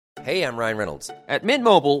Hey, I'm Ryan Reynolds. At Mint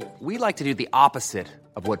Mobile, we like to do the opposite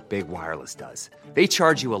of what Big Wireless does. They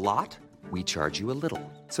charge you a lot, we charge you a little.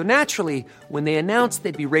 So naturally, when they announced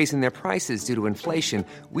they'd be raising their prices due to inflation,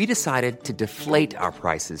 we decided to deflate our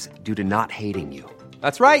prices due to not hating you.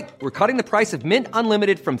 That's right. We're cutting the price of Mint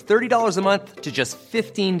Unlimited from $30 a month to just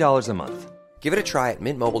 $15 a month. Give it a try at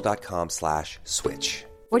mintmobile.com/switch.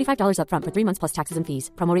 $45 up front for 3 months plus taxes and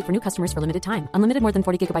fees. Promo rate for new customers for limited time. Unlimited more than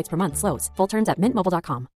 40 gigabytes per month. Slows full terms at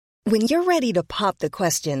mintmobile.com. When you're ready to pop the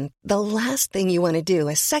question, the last thing you want to do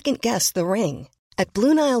is second-guess the ring. At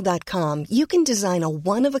BlueNile.com, you can design a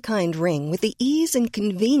one-of-a-kind ring with the ease and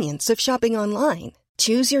convenience of shopping online.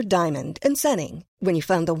 Choose your diamond and setting. When you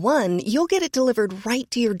find the one, you'll get it delivered right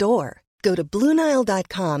to your door. Go to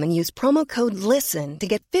BlueNile.com and use promo code LISTEN to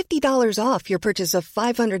get $50 off your purchase of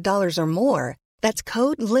 $500 or more. That's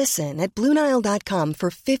code LISTEN at BlueNile.com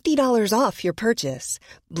for $50 off your purchase.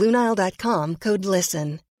 BlueNile.com, code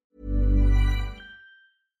LISTEN.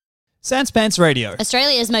 Sans Pants Radio,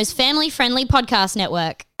 Australia's most family-friendly podcast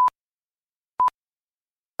network.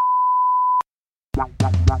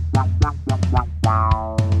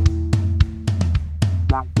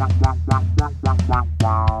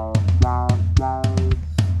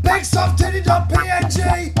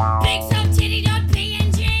 BigSoftTitty.png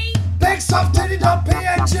BigSoftTitty.png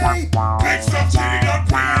BigSoftTitty.png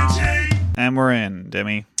BigSoftTitty.png. and we're in,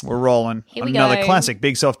 Demi. We're rolling. Here we Another go. classic,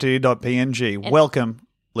 BigSoftTitty.png. Welcome,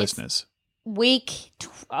 listeners.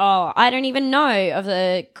 I don't even know of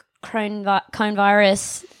the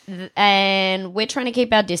coronavirus, and we're trying to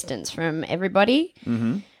keep our distance from everybody,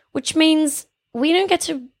 which means we don't get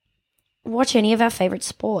to watch any of our favorite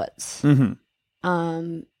sports.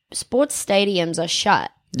 Sports stadiums are shut.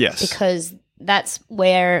 Yes. Because that's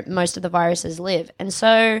where most of the viruses live. And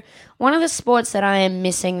so one of the sports that I am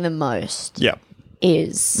missing the most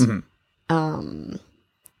is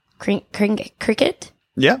cricket.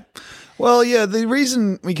 Yeah. Well, yeah, the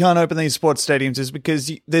reason we can't open these sports stadiums is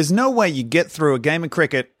because there's no way you get through a game of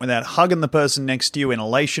cricket without hugging the person next to you in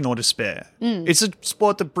elation or despair. It's a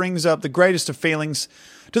sport that brings up the greatest of feelings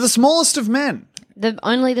to the smallest of men.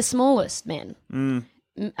 Only the smallest men.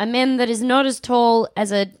 A man that is not as tall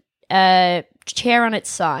as a chair on its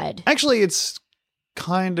side. Actually, it's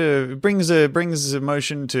kind of brings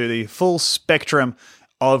emotion to the full spectrum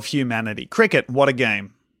of humanity. Cricket, what a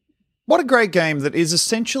game. What a great game that is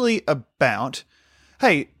essentially about...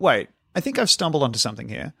 Hey, wait, I think I've stumbled onto something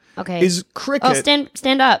here. Okay. Is cricket... Oh,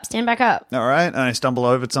 stand up. Stand back up. All right, and I stumbled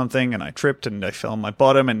over something and I tripped and I fell on my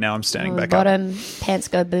bottom and now I'm standing back up. Bottom, pants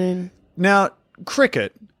go boom. Now,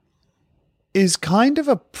 cricket is kind of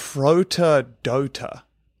a proto-Dota.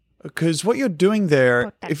 Because what you're doing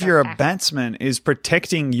there, if you're a batsman, is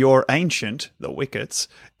protecting your ancient, the wickets.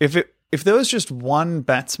 If there was just one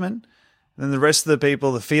batsman, then the rest of the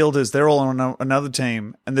people, the fielders, they're all on another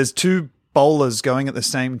team, and there's two bowlers going at the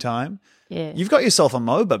same time. Yeah. You've got yourself a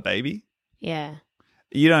MOBA, baby. Yeah.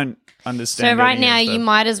 You don't understand. So right now you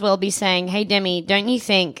might as well be saying, hey, Demi, don't you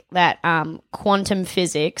think that quantum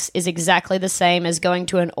physics is exactly the same as going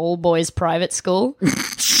to an all-boys private school?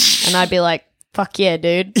 And I'd be like, fuck yeah,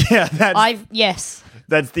 dude. Yeah, yes.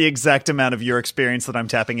 That's the exact amount of your experience that I'm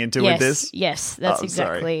tapping into with this. Yes, that's Sorry.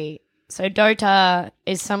 exactly. So Dota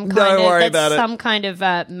is some kind Don't worry of about it. some kind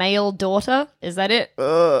of male daughter. Is that it?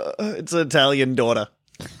 It's an Italian daughter.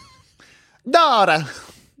 Daughter.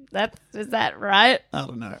 Is that right? I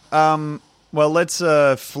don't know. Well, let's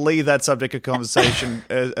flee that subject of conversation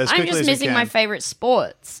as quickly as we can. I'm just missing my favorite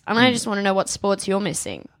sports, and I just want to know what sports you're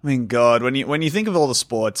missing. I mean, God, when you think of all the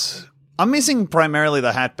sports, I'm missing primarily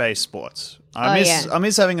the hat-based sports. I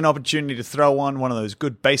miss having an opportunity to throw on one of those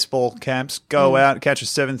good baseball camps, go out, catch a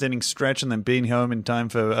seventh-inning stretch, and then bean home in time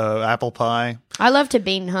for apple pie. I love to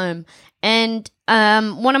bean home. And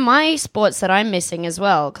one of my sports that I'm missing as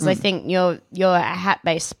well, because I think you're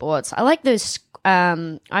hat-based sports. I like those.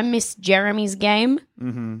 I miss Jeremy's game,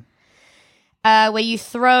 where you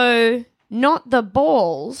throw not the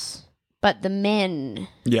balls, but the men.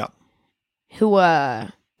 Yeah. Who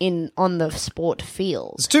are on the sport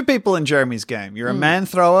field. There's two people in Jeremy's game. You're a man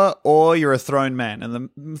thrower or you're a thrown man. And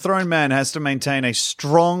the thrown man has to maintain a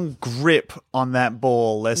strong grip on that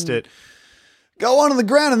ball lest it go onto the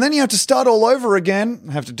ground, and then you have to start all over again.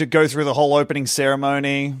 Have to go through the whole opening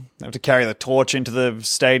ceremony. Have to carry the torch into the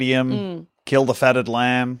stadium. Kill the fatted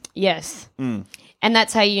lamb. Yes. And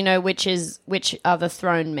that's how you know which are the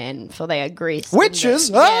thrown men, for they are greased.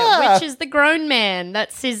 Witches? Yeah, which is the grown man.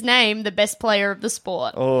 That's his name, the best player of the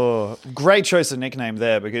sport. Oh, great choice of nickname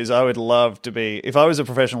there, because I would love to be, if I was a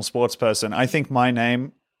professional sports person, I think my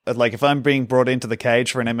name, like if I'm being brought into the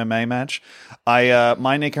cage for an MMA match,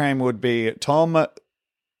 my nickname would be Tom,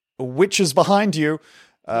 witches behind you,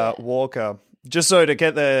 Walker. Just so to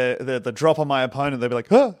get the drop on my opponent, they'd be like,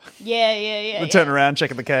 huh. Yeah. They turn around,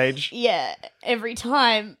 checking the cage. Yeah, every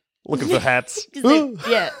time. Looking for hats.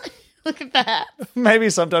 Yeah, looking for hats.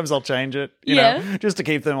 Maybe sometimes I'll change it, you know, just to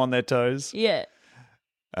keep them on their toes. Yeah.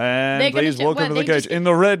 And please welcome to the cage. In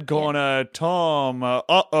the red corner, Tom.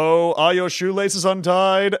 Are your shoelaces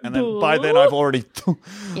untied? And then by then I've already...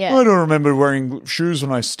 Yeah. I don't remember wearing shoes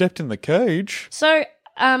when I stepped in the cage. So...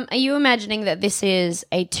 are you imagining that this is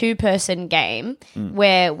a 2-person game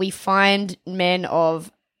where we find men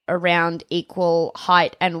of around equal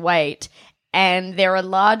height and weight, and there are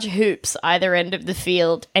large hoops either end of the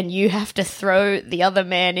field, and you have to throw the other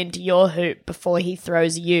man into your hoop before he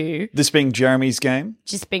throws you? This being Jeremy's game?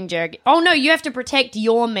 Just being Jeremy. Oh, no, you have to protect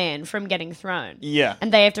your man from getting thrown. Yeah.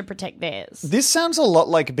 And they have to protect theirs. This sounds a lot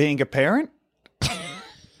like being a parent.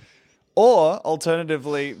 Or,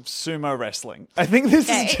 alternatively, sumo wrestling. I think this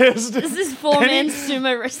is just... This is 4-man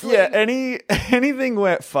sumo wrestling. Yeah, anything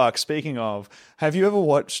where... Fuck, speaking of, have you ever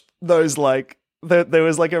watched those, like... There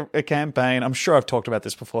was, like, a campaign... I'm sure I've talked about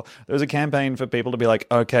this before. There was a campaign for people to be like,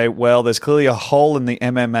 okay, well, there's clearly a hole in the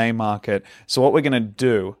MMA market. So what we're going to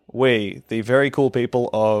do, we, the very cool people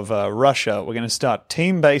of Russia, we're going to start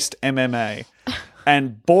team-based MMA.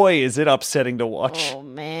 And boy, is it upsetting to watch. Oh,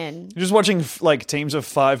 man. You're just watching, like, teams of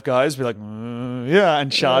 5 guys be like, yeah,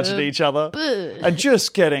 and charge at each other. And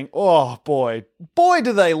just getting, oh, boy,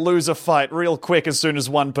 do they lose a fight real quick as soon as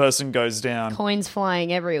one person goes down. Coins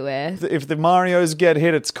flying everywhere. If the Marios get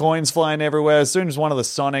hit, it's coins flying everywhere. As soon as one of the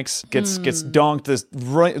Sonics gets donked,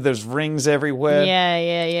 there's rings everywhere.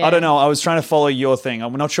 Yeah. I don't know. I was trying to follow your thing.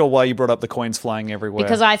 I'm not sure why you brought up the coins flying everywhere.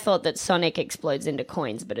 Because I thought that Sonic explodes into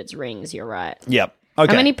coins, but it's rings. You're right. Yep.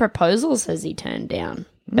 Okay. How many proposals has he turned down,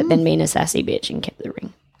 but then been a sassy bitch and kept the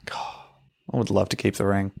ring? I would love to keep the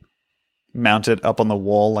ring. Mount it up on the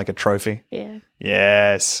wall like a trophy. Yeah.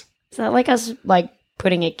 Yes. Is that like us, like,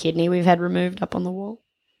 putting a kidney we've had removed up on the wall?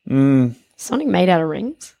 Sonic made out of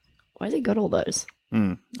rings? Why has he got all those?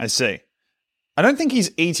 I see. I don't think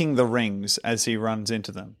he's eating the rings as he runs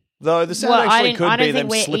into them. Though the sound I actually don't could be think them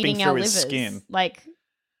we're slipping eating our through his livers. skin. Like...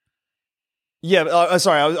 Yeah,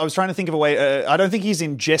 sorry, I was trying to think of a way. I don't think he's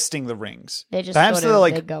ingesting the rings. They're just Perhaps sort of,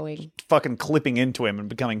 they're they're going. fucking clipping into him and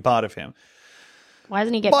becoming part of him. Why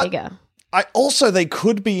doesn't he get bigger? They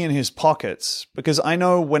could be in his pockets, because I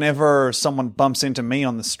know whenever someone bumps into me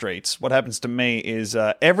on the streets, what happens to me is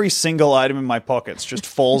every single item in my pockets just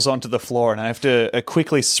falls onto the floor, and I have to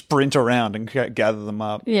quickly sprint around and gather them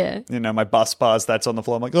up. Yeah. You know, my bus pass, that's on the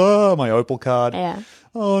floor. I'm like, oh, my Opal card. Yeah.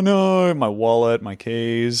 Oh no, my wallet, my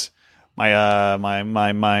keys. My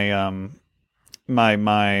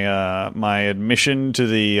admission to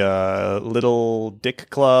the Little Dick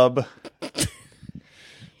Club.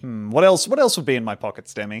 What else would be in my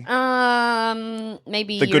pockets, Demi?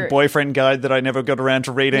 Maybe the Good Boyfriend Guide that I never got around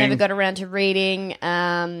to reading.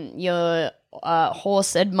 Your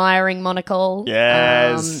horse admiring monocle.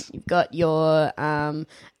 Yes. You've got your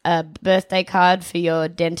birthday card for your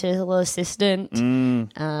dental assistant.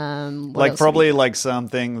 Like probably like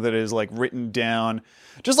something that is like written down,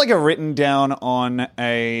 just like written down on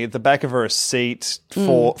the back of a receipt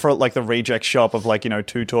for like the reject shop of like, you know,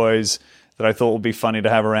 2 toys that I thought would be funny to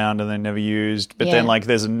have around and then never used. But then like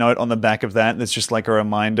there's a note on the back of that that's just like a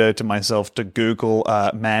reminder to myself to Google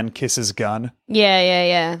man kisses gun.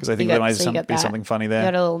 Yeah. Because I think there might be something funny there. You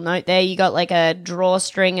got a little note there. You got like a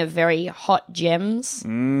drawstring of very hot gems.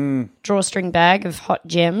 Drawstring bag of hot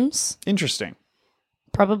gems. Interesting.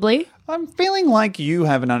 Probably. I'm feeling like you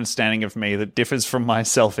have an understanding of me that differs from my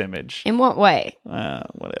self-image. In what way?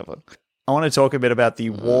 Whatever. I want to talk a bit about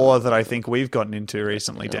the war that I think we've gotten into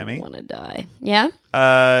recently, Demi. I want to die. Yeah?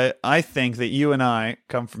 I think that you and I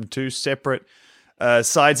come from 2 separate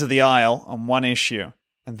sides of the aisle on one issue.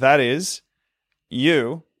 And that is,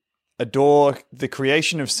 you adore the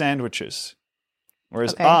creation of sandwiches.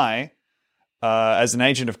 Whereas I, as an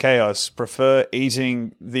agent of chaos, prefer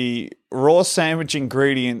eating the raw sandwich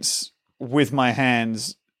ingredients with my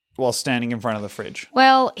hands while standing in front of the fridge.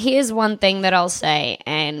 Well, here's one thing that I'll say,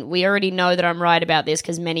 and we already know that I'm right about this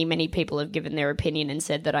because many, many people have given their opinion and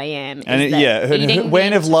said that I am. And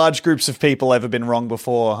when have large groups of people ever been wrong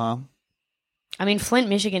before, huh? I mean, Flint,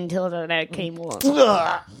 Michigan, until that came war.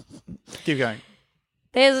 Keep going.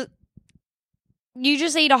 You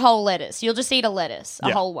just eat a whole lettuce. You'll just eat a lettuce,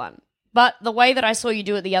 a whole one. But the way that I saw you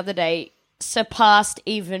do it the other day surpassed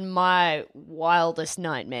even my wildest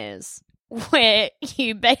nightmares. Where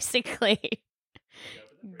you basically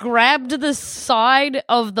grabbed the side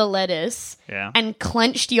of the lettuce and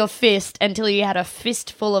clenched your fist until you had a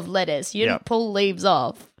fistful of lettuce. You didn't pull leaves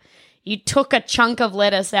off. you took a chunk of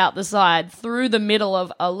lettuce out the side through the middle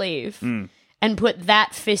of a leaf and put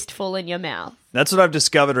that fistful in your mouth. That's what I've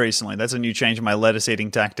discovered recently. That's a new change in my lettuce eating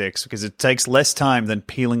tactics because it takes less time than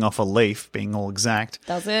peeling off a leaf, being all exact.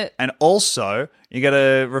 Does it? And also, you get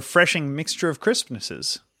a refreshing mixture of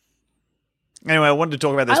crispnesses. Anyway, I wanted to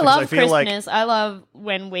talk about this because I feel crispness. I love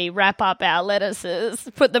when we wrap up our lettuces,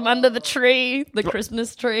 put them under the tree, the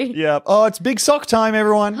Christmas tree. Yeah. Oh, it's big sock time,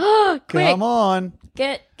 everyone. Quick. Come on.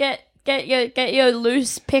 Get your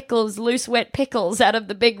loose wet pickles out of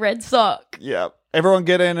the big red sock. Yeah. Everyone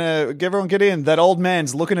get in. Everyone get in. That old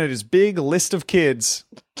man's looking at his big list of kids.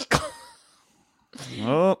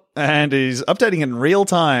 Oh, and he's updating in real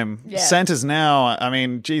time. Yeah. Santa's now, I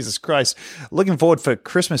mean, Jesus Christ. Looking forward for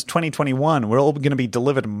Christmas 2021. We're all going to be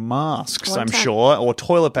delivered masks, I'm sure, or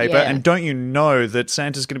toilet paper. Yeah. And don't you know that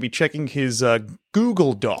Santa's going to be checking his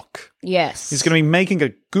Google Doc? Yes. He's going to be making a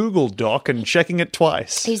Google Doc and checking it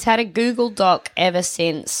twice. He's had a Google Doc ever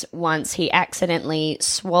since once he accidentally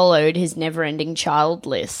swallowed his never-ending child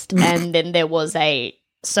list. And then there was a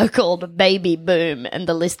so-called baby boom, and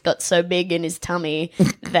the list got so big in his tummy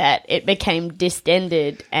that it became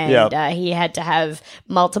distended, and he had to have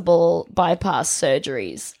multiple bypass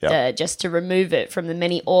surgeries just to remove it from the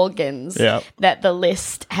many organs that the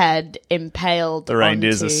list had impaled. The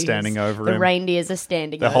reindeers are standing over him. The reindeers are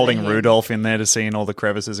standing They're over holding him. Rudolph in there to see in all the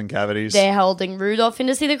crevices and cavities. They're holding Rudolph in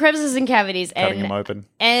to see the crevices and cavities. Cutting him open.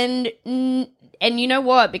 And you know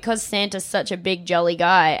what? Because Santa's such a big jolly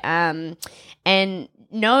guy, and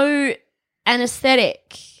no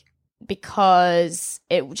anesthetic because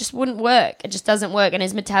it just wouldn't work. It just doesn't work. And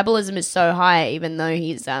his metabolism is so high, even though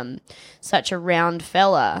he's such a round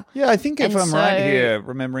fella. Yeah, I think if I'm right here,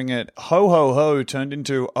 remembering it, ho, ho, ho turned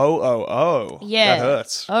into oh. Yeah. That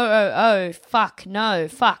hurts. Oh. Fuck, no.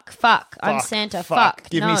 Fuck. I'm Santa. Fuck.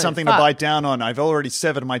 Give me something to bite down on. I've already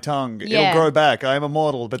severed my tongue. Yeah. It'll grow back. I am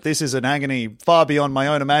immortal, but this is an agony far beyond my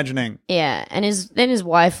own imagining. Yeah, and then his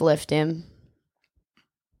wife left him.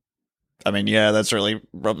 I mean, yeah, that's really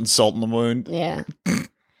rubbing salt in the wound. Yeah.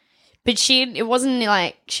 But it wasn't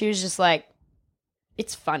like, she was just like,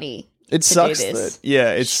 it's funny. It sucks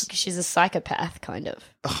that, she's a psychopath, kind of.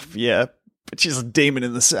 Oh, yeah, but she's a demon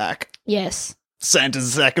in the sack. Yes.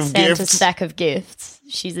 Santa's sack of gifts. Santa's sack of gifts.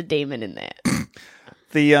 She's a demon in there.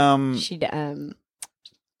 She'd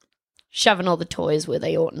shoving all the toys where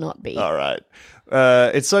they ought not be. All right.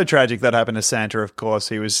 It's so tragic that happened to Santa, of course.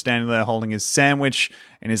 He was standing there holding his sandwich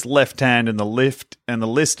in his list in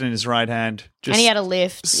his right hand. And he had a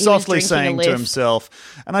lift. Softly saying to himself,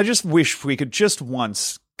 and I just wish we could just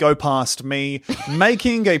once go past me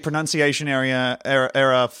making a pronunciation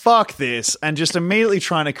error, fuck this, and just immediately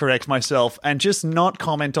trying to correct myself and just not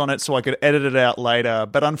comment on it so I could edit it out later.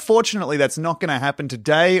 But unfortunately, that's not going to happen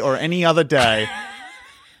today or any other day.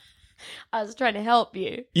 I was trying to help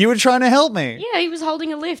you. You were trying to help me? Yeah, he was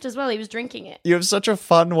holding a lift as well. He was drinking it. You have such a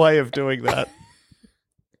fun way of doing that.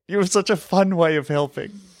 You have such a fun way of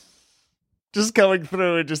helping. Just coming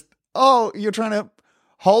through and just, you're trying to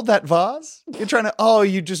hold that vase? You're trying to,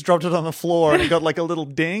 you just dropped it on the floor and it got like a little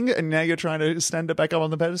ding and now you're trying to stand it back up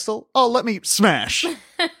on the pedestal? Oh, let me smash.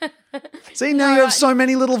 See, now you have so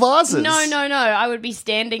many little vases. No. I would be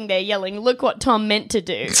standing there yelling, look what Tom meant to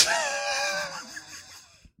do.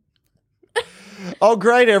 Oh,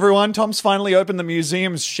 great, everyone. Tom's finally opened the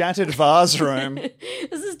museum's shattered vase room.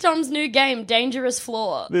 This is Tom's new game, Dangerous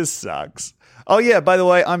Floor. This sucks. Oh, yeah, by the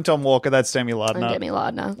way, I'm Tom Walker. That's Demi Lardner. I'm Demi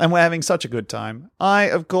Lardner. And we're having such a good time. I,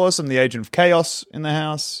 of course, am the agent of chaos in the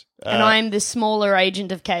house. And I'm the smaller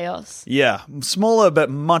agent of chaos. Yeah, smaller but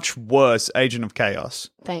much worse agent of chaos.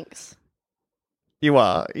 Thanks. You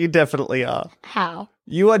are. You definitely are. How?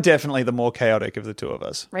 You are definitely the more chaotic of the two of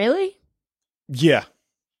us. Really? Yeah.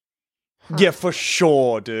 Huh. Yeah, for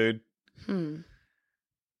sure, dude.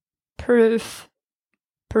 Proof.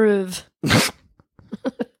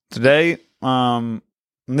 Today, and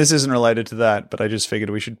this isn't related to that, but I just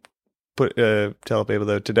figured we should tell people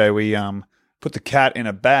that today we put the cat in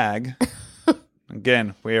a bag.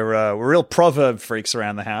 Again, we're real proverb freaks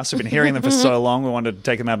around the house. We've been hearing them for so long. We wanted to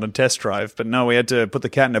take him out on a test drive, but no, we had to put the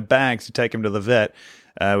cat in a bag to take him to the vet.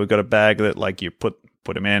 We've got a bag that like you put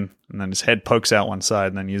him in, and then his head pokes out one side,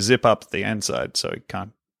 and then you zip up the end side so he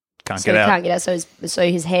can't get out. Can't get out. So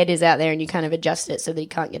his head is out there, and you kind of adjust it so that he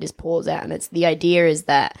can't get his paws out. And the idea is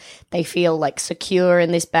that they feel like secure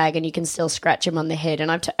in this bag, and you can still scratch him on the head.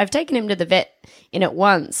 And I've taken him to the vet in it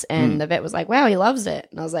once, and the vet was like, "Wow, he loves it."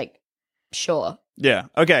 And I was like, Sure. Yeah.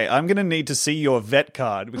 Okay, I'm going to need to see your vet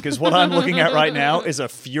card because what I'm looking at right now is a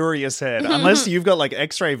furious head. Unless you've got like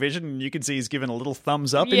x-ray vision and you can see he's giving a little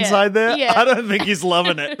thumbs up inside there, I don't think he's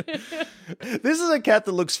loving it. This is a cat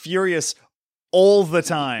that looks furious all the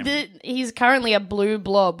time. He's currently a blue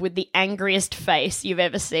blob with the angriest face you've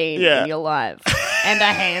ever seen in your life. And a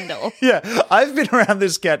handle. Yeah, I've been around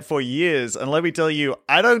this cat for years, and let me tell you,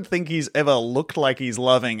 I don't think he's ever looked like he's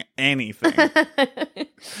loving anything.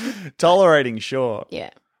 Tolerating, sure.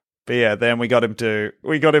 Yeah. But yeah, then we got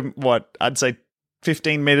him, what, I'd say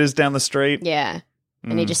 15 meters down the street. Yeah.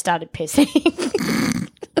 And he just started pissing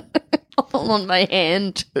all on my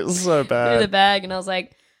hand. It was so bad. Through the bag, and I was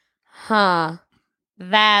like,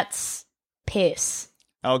 that's piss.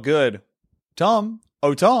 Oh, good. Tom,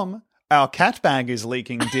 our cat bag is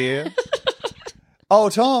leaking, dear. Oh,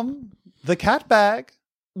 Tom, the cat bag's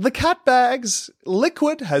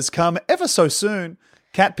liquid has come ever so soon.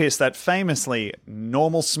 Cat piss, that famously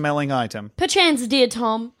normal-smelling item. Perchance, dear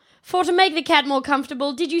Tom, for to make the cat more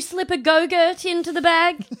comfortable, did you slip a go-gurt into the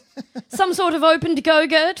bag? Some sort of opened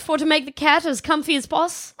go-gurt for to make the cat as comfy as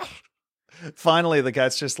poss? Finally, the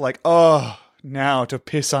cat's just like, oh, now to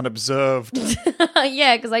piss unobserved.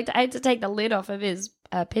 Yeah, because I had to take the lid off of his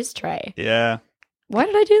piss tray. Yeah. Why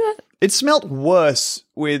did I do that? It smelt worse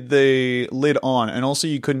with the lid on, and also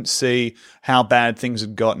you couldn't see how bad things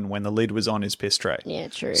had gotten when the lid was on his piss tray. Yeah,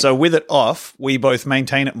 true. So with it off, we both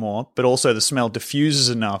maintain it more, but also the smell diffuses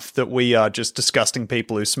enough that we are just disgusting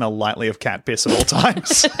people who smell lightly of cat piss at all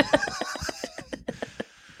times.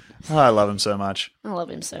 Oh, I love him so much. I love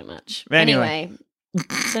him so much. Anyway.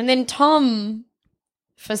 So then Tom,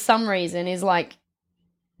 for some reason, is like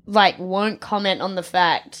won't comment on the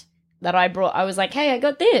fact that I was like, hey, I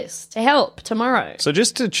got this to help tomorrow. So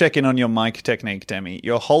just to check in on your mic technique, Demi,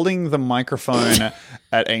 you're holding the microphone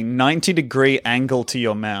at a 90-degree angle to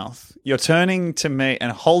your mouth. You're turning to me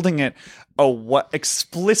and holding it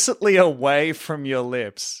explicitly away from your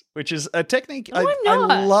lips, which is a technique I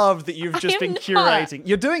love that you've just been curating. Not.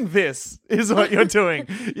 You're doing this, is what you're doing.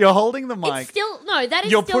 You're holding the mic. That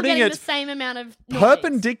is still getting the same amount of noise.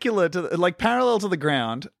 Perpendicular to, parallel to the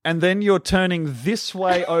ground, and then you're turning this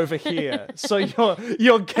way over here. So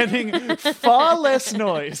you're getting far less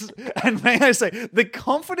noise. And may I say, the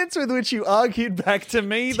confidence with which you argued back to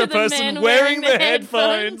me, the person wearing the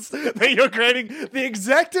headphones, that you're creating the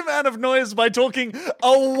exact amount of noise by talking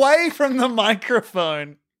away from the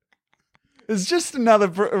microphone. It's just another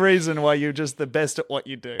reason why you're just the best at what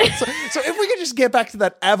you do. So if we could just get back to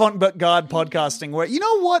that avant-garde podcasting where, you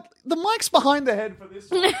know what? The mic's behind the head for this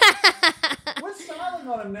one. We're styling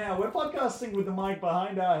on him now. We're podcasting with the mic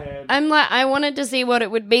behind our head. I wanted to see what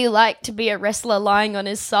it would be like to be a wrestler lying on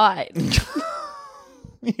his side.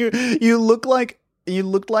 You look like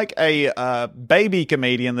a baby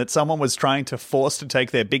comedian that someone was trying to force to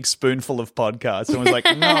take their big spoonful of podcasts and was like,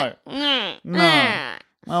 no,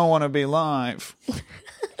 I want to be live.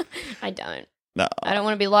 I don't. No. I don't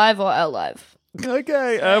want to be live or alive.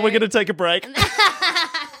 Okay, we're going to take a break.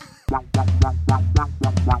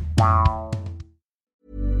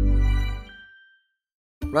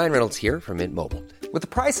 Ryan Reynolds here from Mint Mobile. With the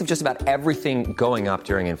price of just about everything going up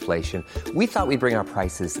during inflation, we thought we'd bring our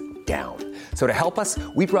prices down. So to help us,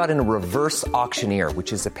 we brought in a reverse auctioneer,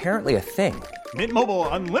 which is apparently a thing. Mint Mobile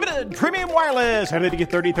Unlimited Premium Wireless. How to get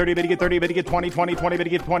 30, 30, bit to get 30, bit to get 20, 20, 20, bit to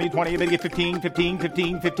get 20, 20, bit to get 15, 15,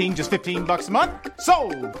 15, 15, just $15 a month?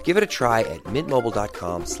 Sold! Give it a try at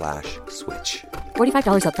mintmobile.com/switch.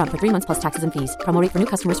 $45 up front for 3 months plus taxes and fees. Promo rate for new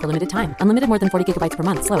customers for limited time. Unlimited more than 40 gigabytes per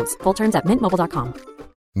month. Slows full terms at mintmobile.com.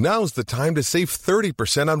 Now's the time to save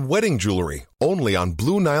 30% on wedding jewelry, only on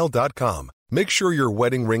BlueNile.com. Make sure your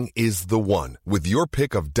wedding ring is the one with your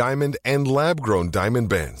pick of diamond and lab-grown diamond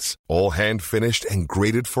bands, all hand-finished and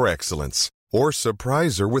graded for excellence. Or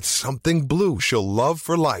surprise her with something blue she'll love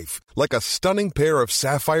for life, like a stunning pair of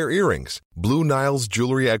sapphire earrings. Blue Nile's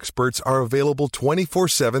jewelry experts are available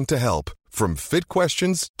 24/7 to help, from fit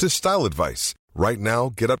questions to style advice. Right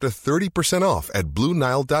now, get up to 30% off at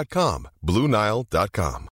BlueNile.com.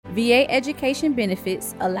 BlueNile.com. VA education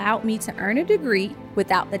benefits allowed me to earn a degree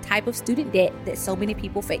without the type of student debt that so many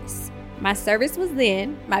people face. My service was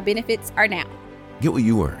then, my benefits are now. Get what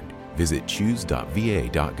you earned. Visit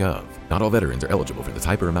choose.va.gov. Not all veterans are eligible for the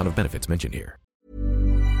type or amount of benefits mentioned here.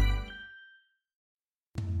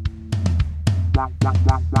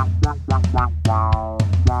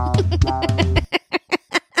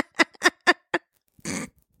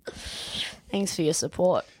 Thanks for your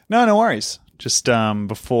support. No worries. Just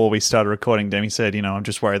before we started recording, Demi said, I'm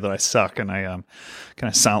just worried that I suck. And I kind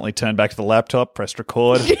of silently turned back to the laptop, pressed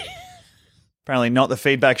record. Apparently not the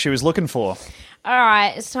feedback she was looking for. All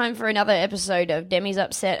right, it's time for another episode of Demi's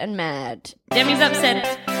Upset and Mad. Demi's Upset.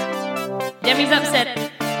 Demi's Upset.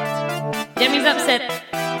 Demi's Upset.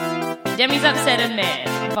 Demi's Upset and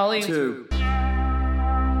Mad. Volume 2.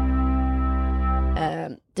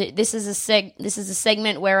 This is a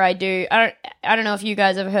segment where I do. I don't know if you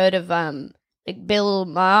guys have heard of like Bill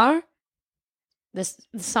Maher, the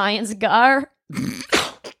science guy.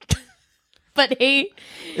 But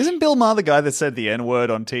Isn't Bill Maher the guy that said the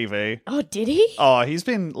N-word on TV? Oh, did he? Oh, he's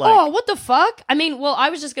been like... Oh, what the fuck? I mean, well, I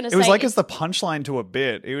was just going to say... It was like it's the punchline to a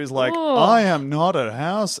bit. He was like, I am not a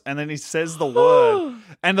house. And then he says the word.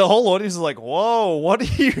 And the whole audience is like, whoa, what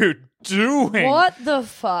are you doing? What the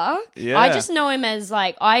fuck? Yeah. I just know him as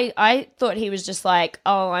like... I thought he was just like,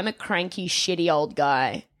 oh, I'm a cranky, shitty old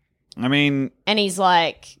guy. I mean... And he's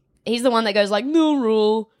like... He's the one that goes like, no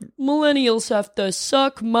rule, millennials have to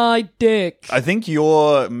suck my dick. I think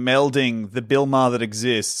you're melding the Bill Maher that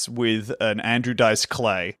exists with an Andrew Dice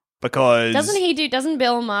Clay because... Doesn't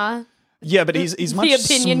Bill Maher... Yeah, but he's much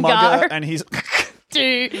opinion smugger guy. and he's...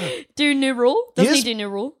 do New Rule? Doesn't he do New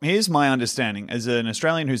Rule? Here's my understanding as an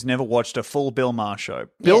Australian who's never watched a full Bill Maher show.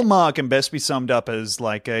 Bill Maher can best be summed up as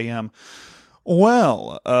like a...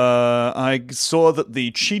 I saw that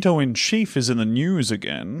the Cheeto-in-Chief is in the news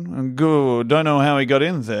again. Good. Don't know how he got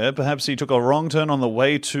in there. Perhaps he took a wrong turn on the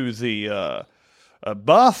way to the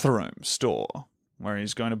bathroom store, where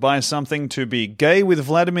he's going to buy something to be gay with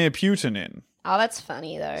Vladimir Putin in. Oh, that's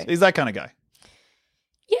funny, though. He's that kind of guy.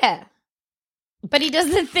 Yeah. But he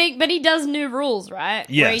does the thing, but he does New Rules, right?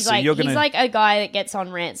 Yeah, where he's so like, you're gonna... he's like a guy that gets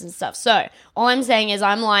on rants and stuff. So, all I'm saying is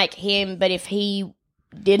I'm like him, but if he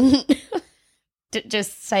didn't...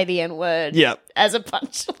 just say the N-word as a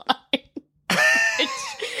punchline.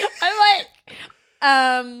 I'm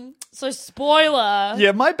like, so spoiler.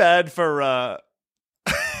 Yeah, my bad for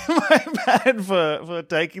for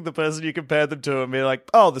taking the person you compared them to and be like,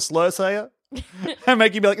 oh, the slur sayer? And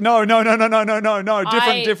make you be like, no,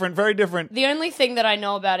 different, very different. The only thing that I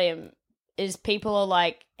know about him is people are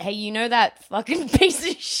like, hey, you know that fucking piece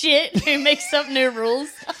of shit who makes up New Rules?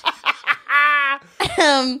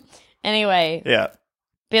 Anyway. Yeah.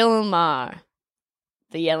 Bill Maher,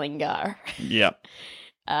 the yelling guy. Yep.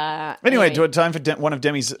 Anyway, time for one of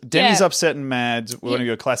Demi's Upset and Mad. We're going to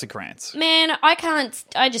go classic rants. Man,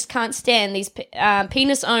 I just can't stand these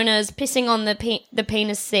penis owners pissing on the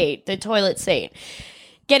penis seat, the toilet seat,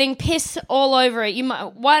 getting piss all over it.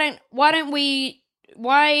 Why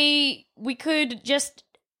we could just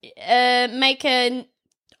make a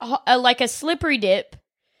like a slippery dip,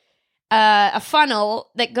 a funnel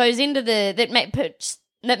that goes into that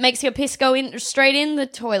makes your piss go in straight in the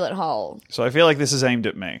toilet hole. So I feel like this is aimed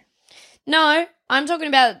at me. No, I'm talking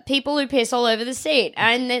about people who piss all over the seat,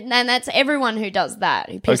 and that's everyone who does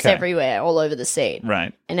that, who piss everywhere, all over the seat,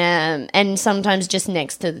 right? And sometimes just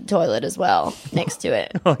next to the toilet as well, next to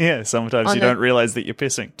it. Oh yeah, sometimes you don't realize that you're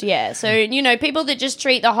pissing. Yeah, so people that just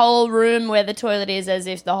treat the whole room where the toilet is as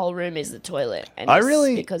if the whole room is the toilet, and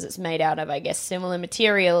because it's made out of, I guess, similar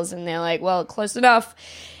materials, and they're like, well, close enough.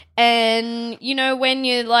 And, when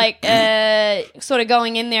you're, like, sort of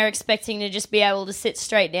going in there expecting to just be able to sit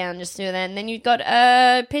straight down, just do that, and then you've got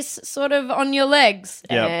piss sort of on your legs.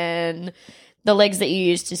 Yep. And the legs that you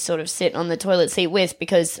used to sort of sit on the toilet seat with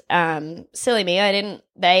because, silly me,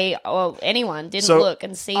 anyone didn't look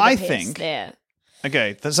and see the piss there.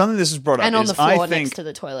 Okay, something this is brought up and on the floor next to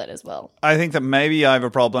the toilet as well. I think that maybe I have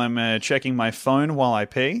a problem checking my phone while I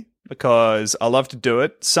pee. Because I love to do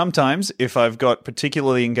it. Sometimes, if I've got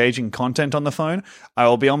particularly engaging content on the phone, I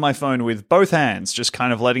will be on my phone with both hands, just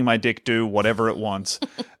kind of letting my dick do whatever it wants.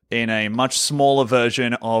 In a much smaller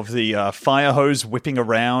version of the fire hose whipping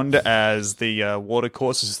around as the water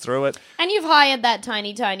courses through it. And you've hired that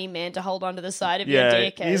tiny, tiny man to hold onto the side of your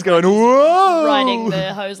dick. He's going, whoa! Riding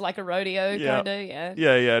the hose like a rodeo, kind of,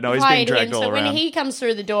 Yeah, no, he's being dragged all around. So when he comes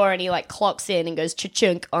through the door and he, like, clocks in and goes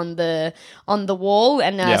cha-chunk on the wall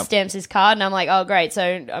and stamps his card, and I'm like, oh, great, so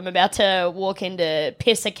I'm about to walk into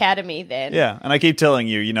Piss Academy then. Yeah, and I keep telling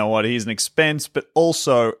you, you know what, he's an expense, but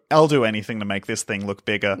also I'll do anything to make this thing look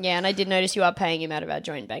bigger. Yeah, and I did notice you are paying him out of our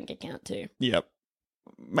joint bank account too. Yep.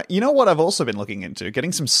 You know what I've also been looking into?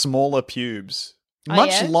 Getting some smaller pubes.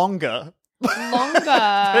 Much longer.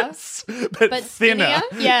 Longer. but thinner.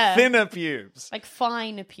 Yeah. Thinner pubes. Like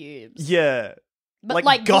fine pubes. Yeah. But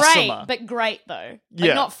like gossamer. Great, but great though.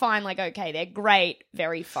 Like not fine, like okay, they're great,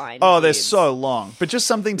 very fine. Oh, pubes. They're so long. But just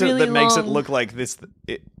something really that makes it long. look like this,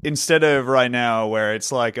 instead of right now where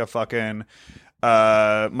it's like a fucking...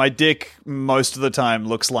 my dick most of the time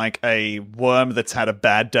looks like a worm that's had a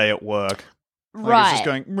bad day at work. Like right. It's just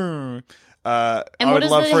going, and I would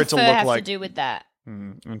love for it to look like... to do with that?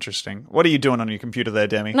 Interesting. What are you doing on your computer there,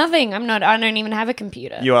 Demi? Nothing. I don't even have a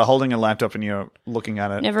computer. You are holding a laptop and you're looking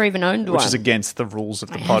at it. Never even owned one. Which is against the rules of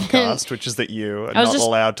the podcast, which is that you are not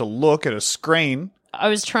allowed to look at a screen. I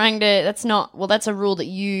was trying to. That's a rule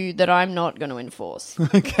that I'm not going to enforce.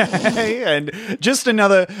 Okay, and just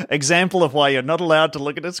another example of why you're not allowed to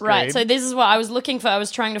look at a screen. Right. So this is what I was looking for. I was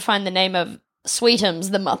trying to find the name of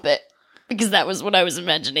Sweetums the Muppet because that was what I was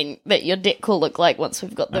imagining that your dick will look like once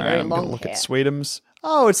we've got the very long hair. Look at Sweetums.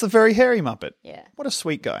 Oh, it's the very hairy Muppet. Yeah. What a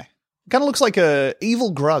sweet guy. Kind of looks like a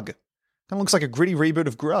evil Grug. Kind of looks like a gritty reboot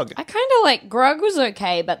of Grug. I kind of like Grug was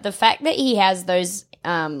okay, but the fact that he has those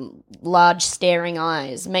large staring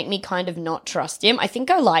eyes make me kind of not trust him. I think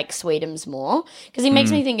I like Sweetums more because he makes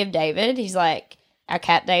me think of David. He's like our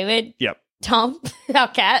cat David. Yep. Tom, our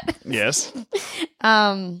cat. Yes.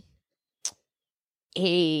 Because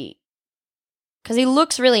he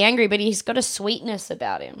looks really angry, but he's got a sweetness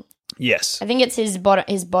about him. Yes. I think it's his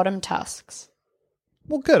bottom tusks.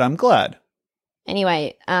 Well, good. I'm glad.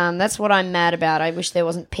 Anyway, that's what I'm mad about. I wish there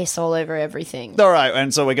wasn't piss all over everything. All right,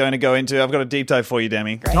 and so we're going to go into... I've got a deep dive for you,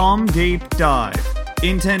 Demi. Great. Tom Deep Dive.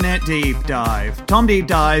 Internet Deep Dive. Tom Deep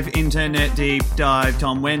Dive, Internet Deep Dive.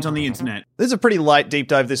 Tom went on the internet. This is a pretty light deep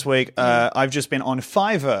dive this week. I've just been on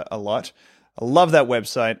Fiverr a lot. I love that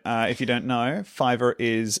website. If you don't know, Fiverr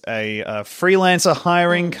is a freelancer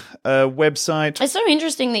hiring website. It's so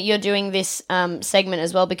interesting that you're doing this segment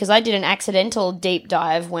as well because I did an accidental deep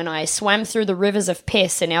dive when I swam through the rivers of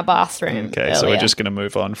piss in our bathroom. Okay, earlier. so we're just going to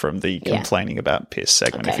move on from the complaining about piss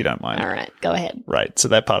segment, if you don't mind. All right, go ahead. Right, so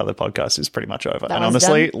that part of the podcast is pretty much over. That and one's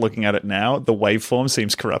honestly, done? looking at it now, the waveform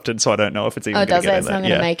seems corrupted, so I don't know if it's even Oh, going to get in it's there. not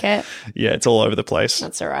going to make it? Yeah, it's all over the place.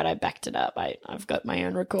 That's all right. I backed it up. I've got my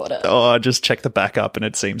own recorder. Oh, I just checked the backup, and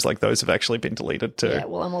it seems like those have actually been deleted too. Yeah,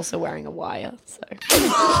 well, I'm also wearing a wire, so.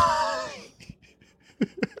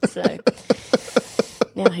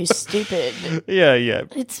 Now who's stupid? Yeah.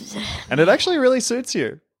 It's And it actually really suits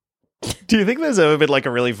you. Do you think there's ever been like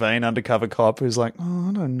a really vain undercover cop who's like, oh,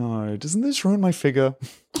 I don't know, doesn't this ruin my figure?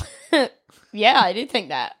 yeah, I do think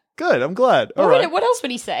that. Good, I'm glad. All right. What else would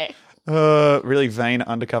he say? Really vain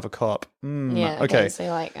undercover cop. Yeah. Okay. So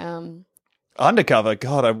like, undercover.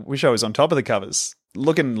 God, I wish I was on top of the covers,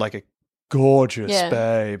 looking like a gorgeous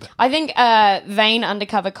babe. I think vain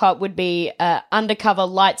undercover cop would be undercover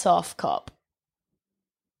lights off cop.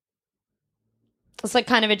 It's like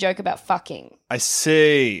kind of a joke about fucking. I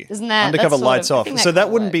see. Isn't that undercover that's lights sort of, off? that So that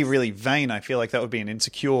kinda wouldn't be works. really vain. I feel like that would be an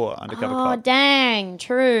insecure undercover cop. Oh, dang.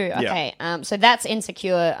 True. Yeah. Okay. So that's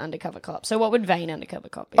insecure undercover cop. So what would vain undercover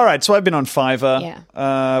cop be? All right, so I've been on Fiverr.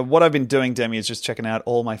 Yeah. What I've been doing, Demi, is just checking out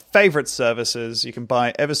all my favorite services. You can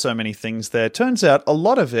buy ever so many things there. Turns out a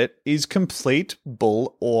lot of it is complete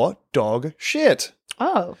bull or dog shit.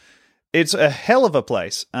 Oh. It's a hell of a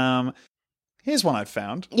place. Here's one I've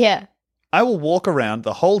found. Yeah. I will walk around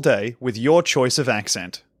the whole day with your choice of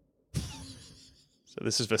accent. So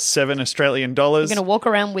this is for $7 Australian. You're going to walk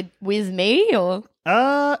around with me or?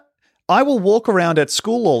 I will walk around at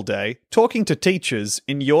school all day talking to teachers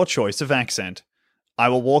in your choice of accent. I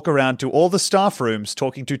will walk around to all the staff rooms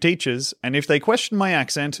talking to teachers, and if they question my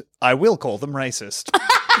accent, I will call them racist.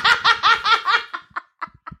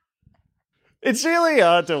 It's really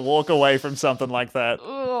hard to walk away from something like that.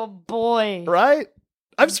 Oh, boy. Right?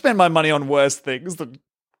 I've spent my money on worse things than...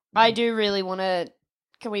 I do really want to...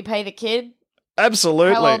 Can we pay the kid?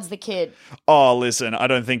 Absolutely. How old's the kid? Oh, listen, I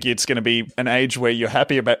don't think it's going to be an age where you're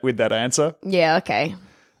happy with that answer. Yeah, okay.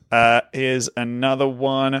 Here's another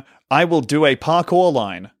one. I will do a parkour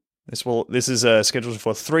line. This is scheduled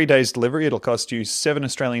for 3 days delivery. It'll cost you $7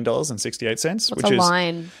 Australian and 68 cents. What's a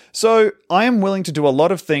line? So I am willing to do a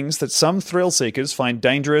lot of things that some thrill seekers find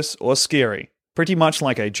dangerous or scary. Pretty much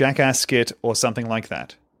like a Jackass skit or something like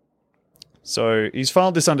that. So he's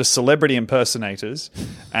filed this under celebrity impersonators,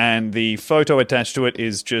 and the photo attached to it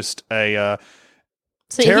is just a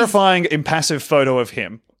terrifying, impassive photo of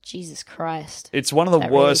him. Jesus Christ. It's one of the That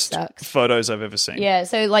really worst sucks. photos I've ever seen. Yeah,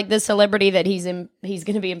 so like the celebrity that he's going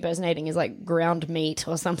to be impersonating is like ground meat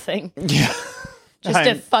or something. Yeah. Just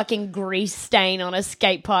a fucking grease stain on a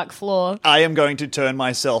skate park floor. I am going to turn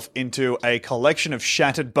myself into a collection of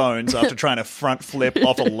shattered bones after trying to front flip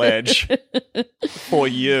off a ledge for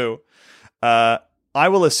you. I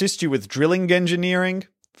will assist you with drilling engineering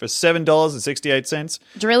for $7.68.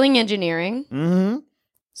 Drilling engineering? Mm-hmm.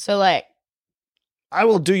 So like... I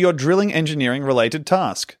will do your drilling engineering related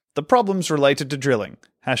task. The problems related to drilling.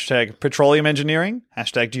 Hashtag petroleum engineering.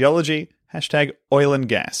 Hashtag geology. Hashtag oil and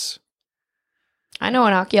gas. I know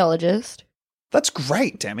an archaeologist. That's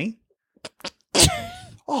great, Demi.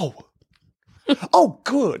 Oh,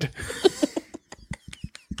 good.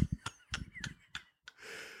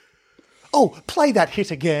 Oh, play that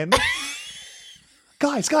hit again.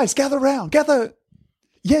 Guys, gather round. Gather.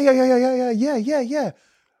 Yeah.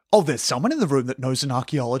 Oh, there's someone in the room that knows an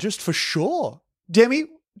archaeologist for sure. Demi,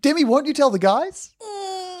 won't you tell the guys?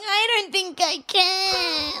 I don't think I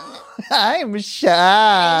can. I'm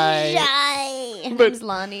shy. Her name's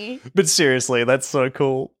Lani. But seriously, that's so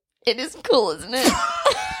cool. It is cool, isn't it?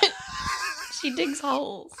 She digs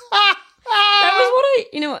holes. That was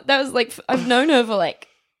what that was like, I've known her for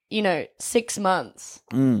 6 months.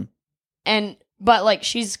 But like,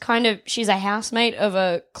 she's a housemate of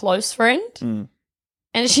a close friend.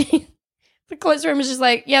 And the close friend was just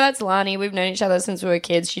like, yeah, that's Lani. We've known each other since we were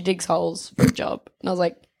kids. She digs holes for a job. And I was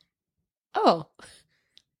like, oh,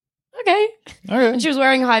 okay. And she was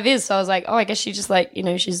wearing high vis. So I was like, oh, I guess she just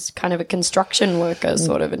she's kind of a construction worker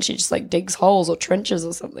sort of. And she just digs holes or trenches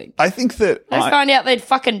or something. I think that I found out they'd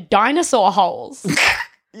fucking dinosaur holes.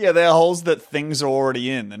 Yeah, they're holes that things are already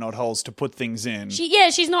in. They're not holes to put things in.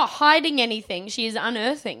 She's not hiding anything. She's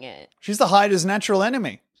unearthing it. She's the hider's natural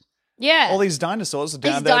enemy. Yeah. All these dinosaurs are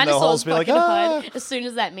down there in their holes be like, hide. As soon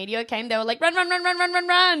as that meteor came, they were like, run.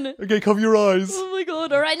 Okay, cover your eyes. Oh my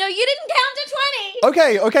God. All right. No, you didn't count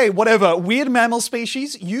to 20. Okay, whatever. Weird mammal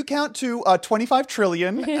species, you count to 25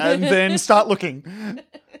 trillion and then start looking.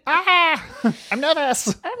 I'm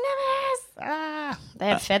nervous. They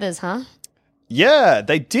have feathers, huh? Yeah,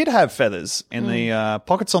 they did have feathers in the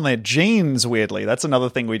pockets on their jeans, weirdly. That's another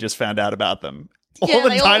thing we just found out about them. All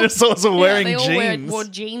the dinosaurs are wearing jeans. Wore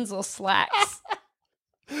jeans or slacks.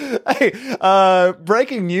 Hey,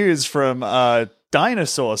 breaking news from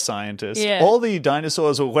dinosaur scientists. Yeah. All the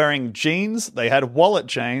dinosaurs were wearing jeans. They had wallet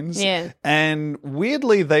chains. Yeah. And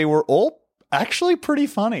weirdly, they were all actually pretty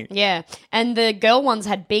funny. Yeah. And the girl ones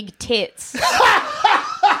had big tits.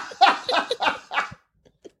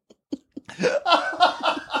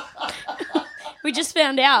 We just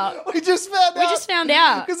found out. Because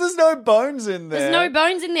there's no bones in there. There's no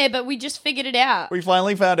bones in there, but we just figured it out. We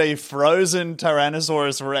finally found a frozen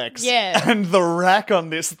Tyrannosaurus Rex. Yeah. And the rack on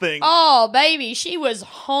this thing. Oh, baby, she was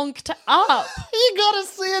honked up. You gotta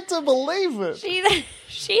see it to believe it.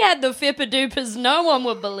 She had the fipper-doopers no one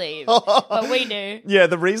would believe, but we do. Yeah,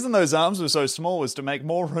 the reason those arms were so small was to make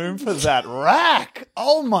more room for that rack.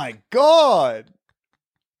 Oh, my God.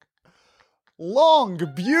 Long,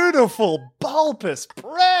 beautiful, bulbous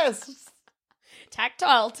breasts.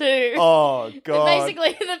 Tactile, too. Oh, God.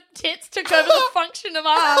 Basically, the tits took over the function of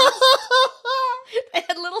arms. They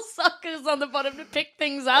had little suckers on the bottom to pick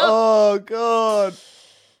things up. Oh, God.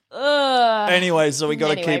 Anyway, so we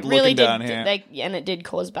got to keep looking down here. And it did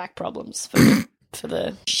cause back problems for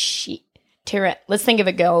the shit. Let's think of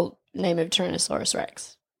a girl name of Tyrannosaurus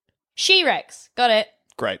Rex. She-Rex. Got it.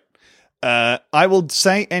 Great. I will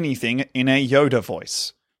say anything in a Yoda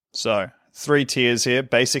voice. So, 3 tiers here,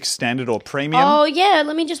 basic, standard, or premium. Oh, yeah.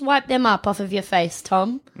 Let me just wipe them up off of your face,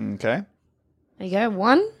 Tom. Okay. There you go.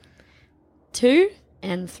 1, 2,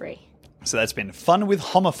 and 3. So that's been Fun with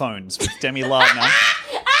Homophones with Demi Lardner.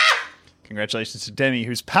 Congratulations to Demi,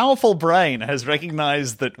 whose powerful brain has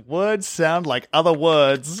recognized that words sound like other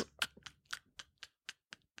words.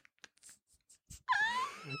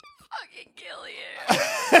 Fucking kill you.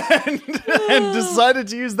 and decided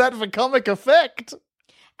to use that for comic effect.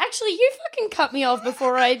 Actually, you fucking cut me off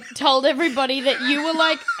before I told everybody that you were,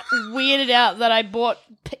 weirded out that I bought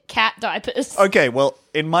cat diapers. Okay, well,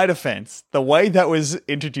 in my defense, the way that was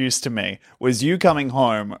introduced to me was you coming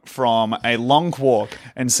home from a long walk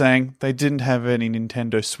and saying, they didn't have any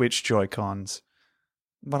Nintendo Switch Joy-Cons.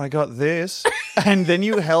 But I got this. And then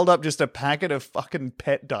you held up just a packet of fucking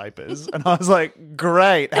pet diapers. And I was like,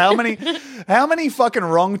 great. How many fucking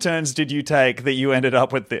wrong turns did you take that you ended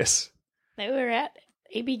up with this? They were at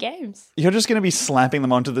EB Games. You're just going to be slapping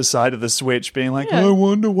them onto the side of the Switch, being like, I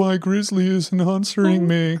wonder why Grizzly isn't answering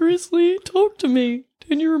me. Grizzly, talk to me.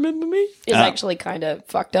 Can you remember me? It's actually kind of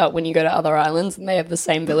fucked up when you go to other islands and they have the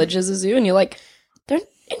same villages as you, and you're like, don't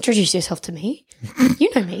introduce yourself to me. You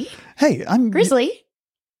know me. Hey, I'm... Grizzly.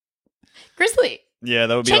 Yeah,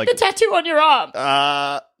 that would be Check the tattoo on your arm.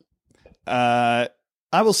 I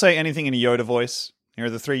will say anything in a Yoda voice. Here are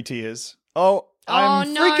the 3 tiers. Oh,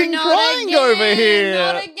 I'm no, freaking not crying again, over here.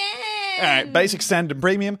 Not again. All right, basic, standard, and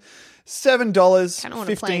premium. $7, kind of want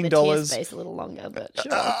to play in the tier space a little longer, but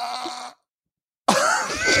sure.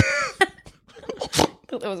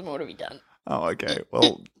 Thought there was more to be done. Oh, okay.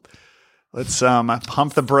 Well, let's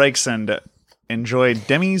pump the brakes and enjoy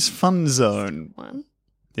Demi's Fun Zone. 1.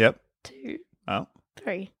 Yep. 2. Oh.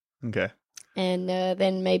 3. Okay. And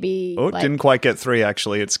then maybe... Oh, didn't quite get 3,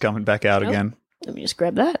 actually. It's coming back out again. Let me just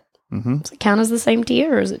grab that. Mm-hmm. Does it count as the same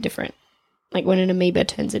tier, or is it different? Like when an amoeba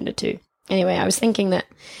turns into 2. Anyway, I was thinking that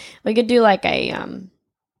we could do like a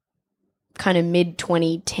kind of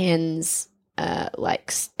mid-2010s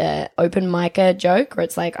open micer joke where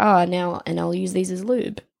it's like, now, and I'll use these as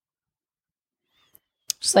lube.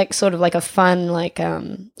 Just like sort of like a fun, like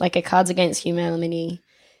a Cards Against Humanity.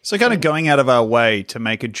 So kind of going out of our way to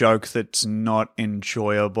make a joke that's not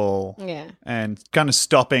enjoyable. Yeah. And kind of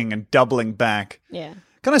stopping and doubling back. Yeah.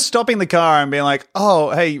 Kind of stopping the car and being like,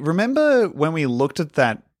 oh, hey, remember when we looked at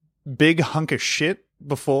that big hunk of shit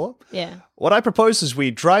before? Yeah. What I propose is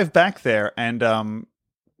we drive back there and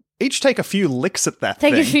each take a few licks at that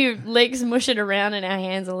thing. Take a few licks, mush it around in our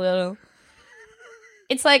hands a little.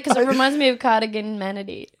 It's like, because it reminds me of Cardigan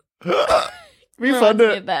Manatee. We found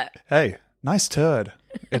it. Of that. Hey, nice turd.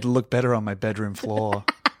 It'll look better on my bedroom floor.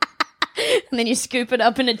 And then you scoop it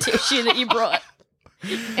up in a tissue that you brought.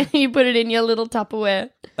 And you put it in your little Tupperware.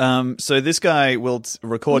 So this guy will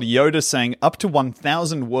record Yoda saying up to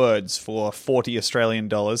 1,000 words for 40 Australian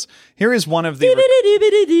dollars. Here is one of the...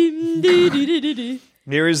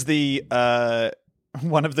 Here is the...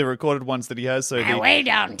 one of the recorded ones that he has. So way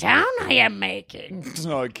downtown I am making.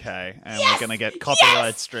 Okay, and we're going to get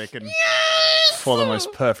copyright stricken for the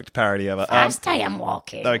most perfect parody ever. Fast I am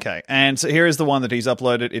walking. Okay, and so here is the one that he's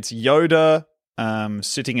uploaded. It's Yoda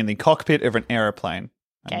sitting in the cockpit of an aeroplane.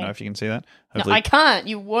 I don't know if you can see that. No, I can't.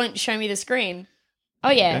 You won't show me the screen. Oh,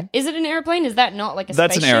 yeah. Okay. Is it an airplane? Is that not like a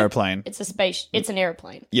That's spaceship? an aeroplane. It's a space. It's an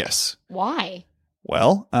airplane. Yes. Why?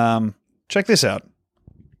 Well, check this out.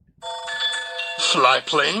 Fly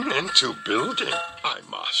plane into building, I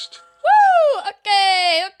must. Woo!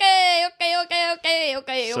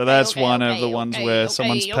 Okay. So that's one of the ones where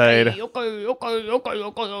someone's paid. I don't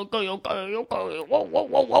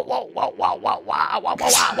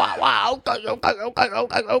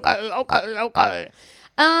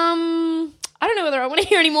know whether I want to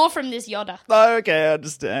hear any more from this Yoda. Okay, I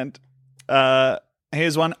understand.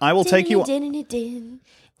 Here's one. I will take you...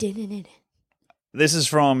 This is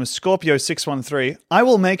from Scorpio613. I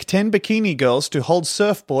will make 10 bikini girls to hold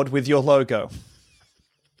surfboard with your logo.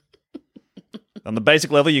 On the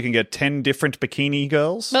basic level, you can get 10 different bikini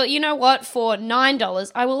girls. But you know what? For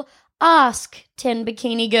 $9, I will ask 10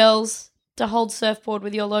 bikini girls to hold surfboard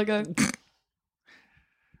with your logo.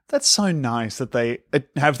 That's so nice that they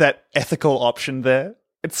have that ethical option there.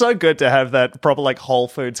 It's so good to have that proper like Whole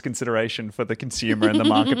Foods consideration for the consumer in the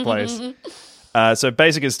marketplace. So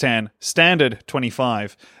basic is 10, standard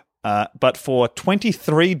 25, but for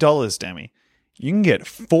 $23, Demi, you can get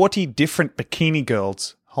 40 different bikini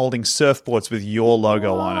girls holding surfboards with your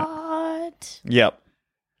logo on it. What? Yep.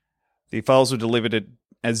 The files were delivered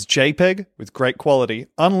as JPEG with great quality,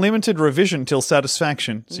 unlimited revision till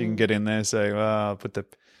satisfaction. So you can get in there and say, can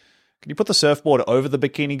you put the surfboard over the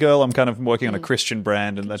bikini girl? I'm kind of working on a Christian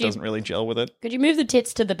brand and that doesn't really gel with it. Could you move the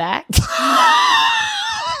tits to the back?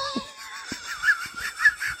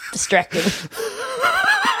 Distracting.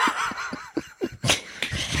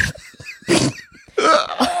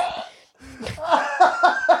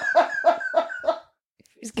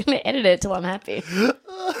 He's going to edit it till I'm happy.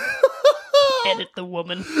 Edit the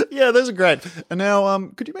woman. Yeah, those are great. And now,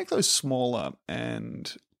 could you make those smaller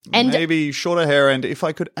and maybe shorter hair? And if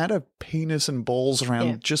I could add a penis and balls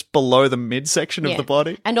around just below the midsection of the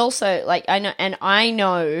body. And also, like, I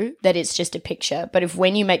know that it's just a picture, but if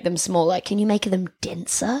when you make them smaller, can you make them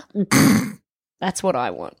denser? That's what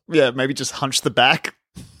I want. Yeah, maybe just hunch the back.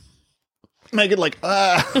 Make it like,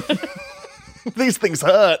 these things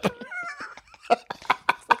hurt.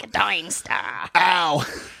 It's like a dying star. Ow.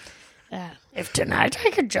 If tonight I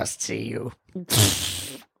could just see you.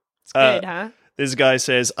 It's good, huh? This guy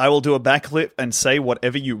says, I will do a backflip and say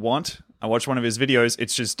whatever you want. I watched one of his videos.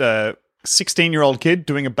 It's just a 16-year-old kid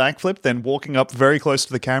doing a backflip, then walking up very close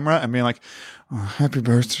to the camera and being like, happy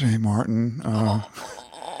birthday, Martin. Man.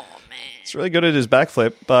 It's really good at his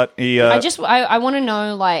backflip, but he... I want to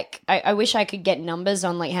know, like, I wish I could get numbers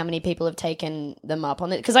on, like, how many people have taken them up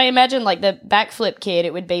on it. Because I imagine, like, the backflip kid,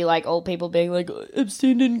 it would be, like, old people being like,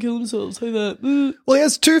 Epstein didn't kill himself, say that. Well, he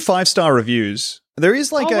has 2 5-star reviews. There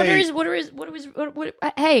is, like, hey,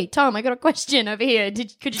 Tom, I got a question over here.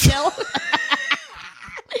 Could you tell? What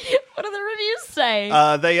do the reviews say?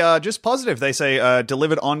 They are just positive. They say,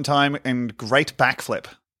 delivered on time and great backflip.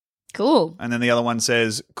 Cool. And then the other one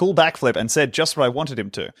says, cool backflip, and said just what I wanted him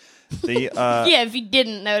to. Yeah, if he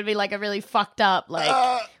didn't, that would be like a really fucked up, like,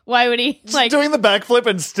 why would he, like... doing the backflip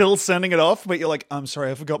and still sending it off, but you're like, I'm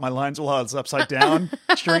sorry, I forgot my lines while I was upside down.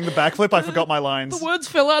 During the backflip, I forgot my lines. The words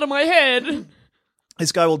fell out of my head.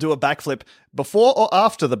 This guy will do a backflip. Before or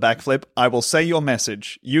after the backflip, I will say your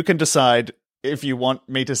message. You can decide if you want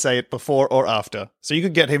me to say it before or after. So you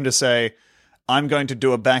could get him to say, I'm going to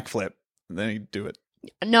do a backflip. And then he'd do it.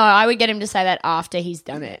 No, I would get him to say that after he's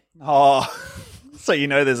done it. Oh, so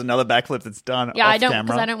there's another backflip that's done Yeah, off I don't, camera.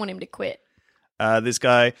 because I don't want him to quit. This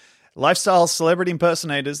guy, Lifestyle Celebrity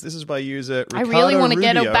Impersonators. This is by user Ricardo I really want to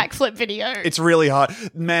get a Rubio. backflip video. It's really hard.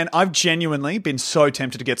 Man, I've genuinely been so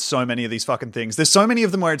tempted to get so many of these fucking things. There's so many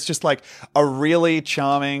of them where it's just like a really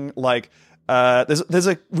charming, like, there's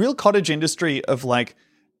a real cottage industry of like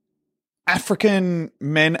African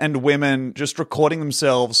men and women just recording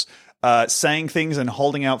themselves saying things and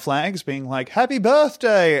holding out flags, being like, happy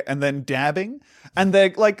birthday, and then dabbing. And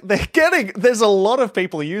there's a lot of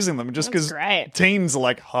people using them just because teens are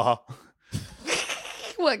like, haha.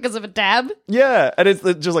 What, because of a dab? Yeah, and it's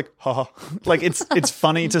just like, haha. Like, it's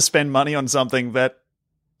funny to spend money on something that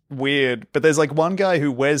weird. But there's like one guy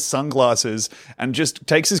who wears sunglasses and just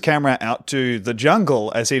takes his camera out to the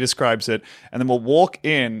jungle, as he describes it, and then will walk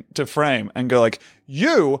in to frame and go like,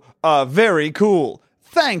 you are very cool.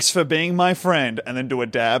 Thanks for being my friend. And then do a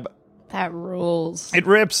dab. That rules. It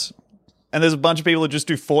rips. And there's a bunch of people who just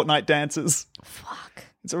do Fortnite dances. Fuck.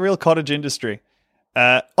 It's a real cottage industry.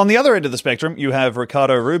 On the other end of the spectrum, you have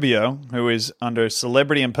Ricardo Rubio, who is under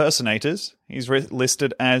Celebrity Impersonators. He's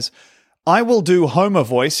listed as, I will do Homer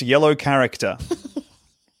voice, yellow character.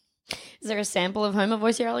 Is there a sample of Homer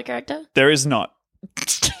voice yellow character? There is not.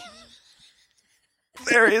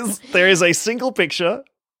 There is a single picture,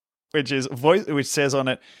 which says on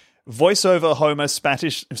it, voiceover Homer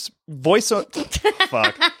Spanish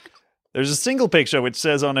fuck. There's a single picture which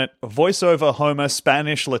says on it, voiceover Homer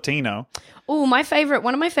Spanish Latino. Oh,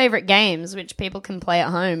 one of my favorite games, which people can play at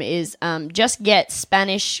home, is just get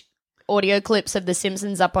Spanish audio clips of The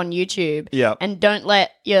Simpsons up on YouTube. Yeah. And don't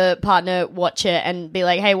let your partner watch it and be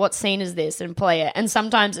like, hey, what scene is this? And play it. And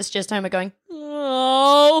sometimes it's just Homer going,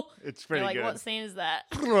 oh. It's pretty You're like, good. what scene is that?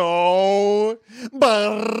 Oh,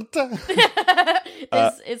 Bart.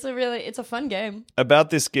 It's a fun game. About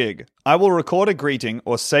this gig, I will record a greeting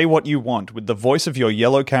or say what you want with the voice of your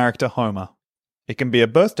yellow character Homer. It can be a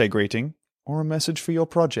birthday greeting or a message for your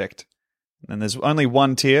project. And there's only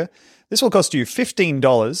one tier. This will cost you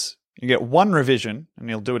 $15. You get one revision, and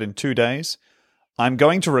you'll do it in 2 days. I'm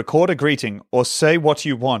going to record a greeting or say what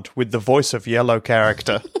you want with the voice of yellow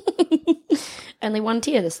character. Only one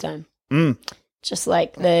tier this time. Just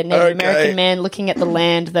like the Native American man looking at the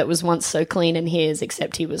land that was once so clean and his,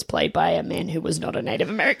 except he was played by a man who was not a Native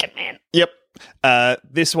American man. Yep.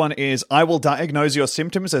 This one is, I will diagnose your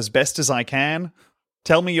symptoms as best as I can.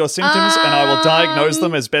 Tell me your symptoms, and I will diagnose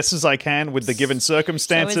them as best as I can with the given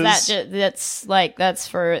circumstances. So is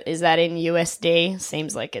is that in USD?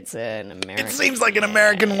 Seems like it's an American. It seems like an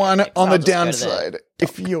American one. On the downside,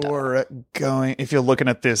 if you're looking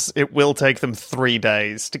at this, it will take them 3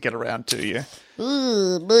 days to get around to you.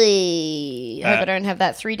 Ooh, boy. I hope I don't have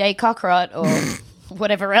that 3-day cock rot or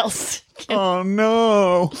whatever else. Oh,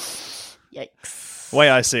 no. Yikes. The way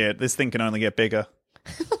I see it, this thing can only get bigger.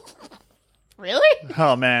 Really?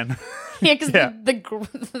 Oh, man. Yeah, because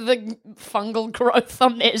the fungal growth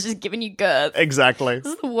on there is just giving you girth. Exactly.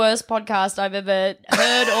 This is the worst podcast I've ever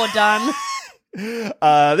heard or done.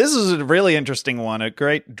 This is a really interesting one, a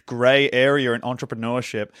great grey area in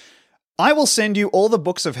entrepreneurship. I will send you all the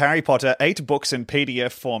books of Harry Potter, 8 books in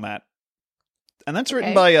PDF format. And that's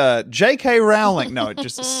written by J.K. Rowling. No,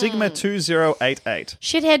 just Sigma2088.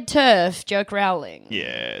 Shithead turf, joke Rowling.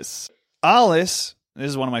 Yes. Alice, this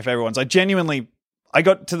is one of my favorite ones. I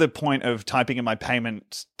got to the point of typing in my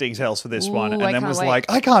payment details for this one and then was like,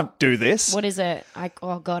 I can't do this. What is it?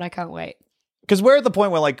 Oh, God, I can't wait. Because we're at the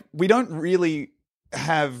point where, like, we don't really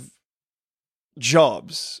have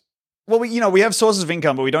jobs. Well, we have sources of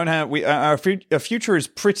income, but we don't have. Our future is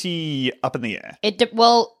pretty up in the air. It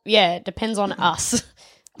depends on us.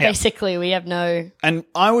 Basically, we have no. And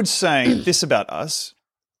I would say this about us: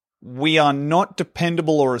 we are not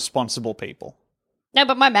dependable or responsible people. No,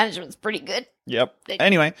 but my management's pretty good. Yep.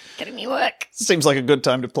 Anyway, getting me work. Seems like a good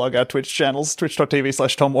time to plug our Twitch channels.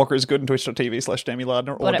 Twitch.tv/Tom Walker is good and Twitch.tv/Demi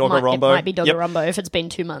Lardner or Doggerumbo. It might be Doggerumbo if it's been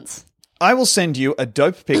 2 months. I will send you a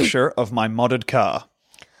dope picture of my modded car.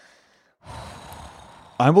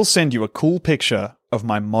 I will send you a cool picture of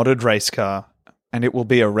my modded race car, and it will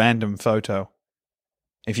be a random photo.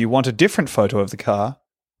 If you want a different photo of the car,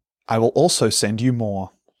 I will also send you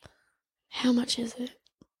more. How much is it?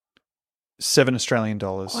 $7 Australian.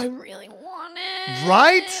 Oh, I really want it.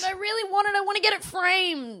 Right? I really want it. I want to get it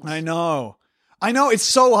framed. I know. It's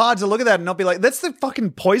so hard to look at that and not be like, that's the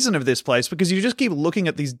fucking poison of this place, because you just keep looking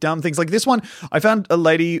at these dumb things. Like this one, I found a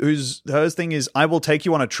lady her thing is, I will take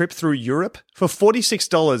you on a trip through Europe. For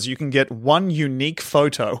 $46, you can get one unique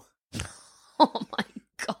photo. Oh my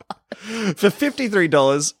God. For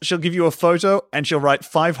 $53, she'll give you a photo and she'll write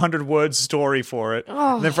 500-word story for it.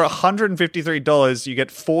 And then for $153, you get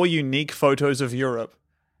 4 unique photos of Europe.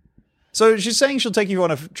 So she's saying she'll take you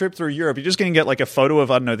on a trip through Europe. You're just going to get like a photo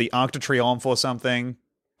of, I don't know, the Arc de Triomphe or something.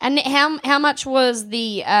 And how much was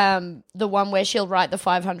the one where she'll write the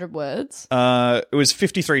 500 words? It was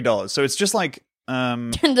 $53. So it's just like...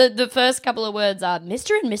 the first couple of words are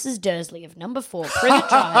Mr. and Mrs. Dursley of number 4, Privet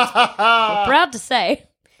Drive. We're proud to say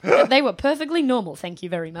that they were perfectly normal, thank you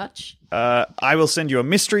very much. I will send you a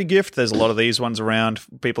mystery gift. There's a lot of these ones around.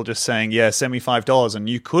 People just saying, yeah, send me $5 and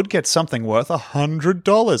you could get something worth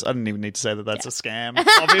 $100. I didn't even need to say that that's a scam.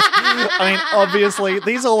 Obviously,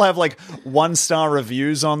 these all have like 1-star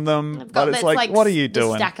reviews on them. But it's like, what are you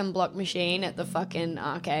doing? The stack and block machine at the fucking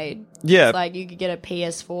arcade. Yeah. It's like you could get a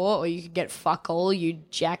PS4 or you could get fuck all, you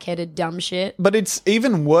jackheaded dumb shit. But it's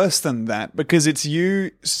even worse than that because it's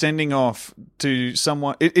you sending off to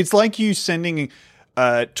someone. It's like you sending...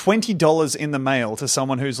 $20 in the mail to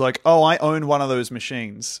someone who's like, oh, I own one of those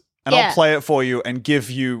machines and I'll play it for you and give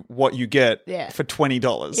you what you get for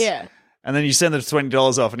 $20. Yeah. And then you send the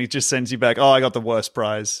 $20 off and he just sends you back, oh, I got the worst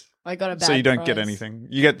prize. I got a bad So you don't prize. get anything.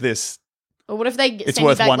 You get this. Or what if they It's send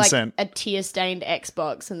worth you back 1 like cent. a tear-stained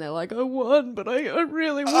Xbox and they're like, I won, but I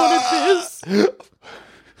really wanted this.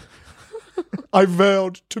 I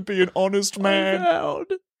vowed to be an honest man.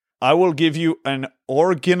 I will give you an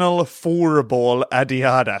original football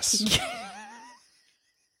Adidas.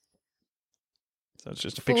 So it's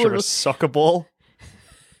just a picture of a soccer ball.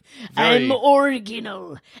 I'm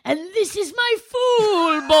original, and this is my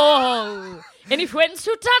football. And if whence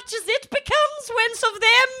who touches it becomes whence of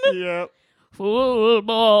them. Yeah.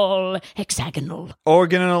 Football, hexagonal.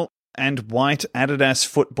 Original and white Adidas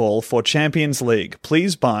football for Champions League.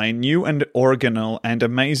 Please buy new and original and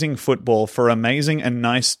amazing football for amazing and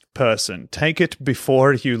nice person. Take it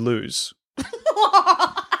before you lose. Get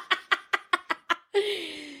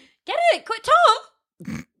it, quick,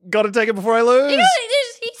 Tom. Gotta take it before I lose.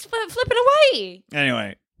 He's flipping away.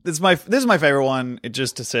 Anyway, this is my favorite one. It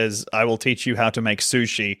just says, I will teach you how to make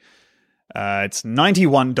sushi. It's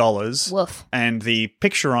 $91. Woof. And the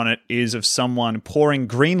picture on it is of someone pouring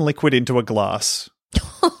green liquid into a glass.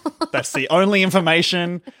 That's the only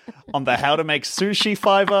information on the how to make sushi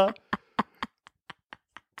fiverr.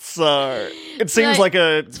 So it seems like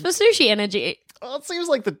It's for sushi energy. it seems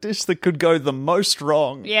like the dish that could go the most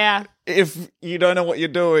wrong. Yeah. If you don't know what you're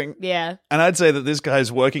doing. Yeah. And I'd say that this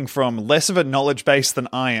guy's working from less of a knowledge base than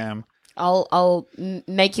I am. I'll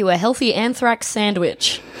make you a healthy anthrax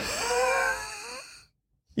sandwich.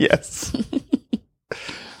 Yes.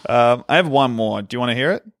 I have one more. Do you want to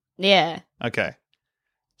hear it? Yeah. Okay.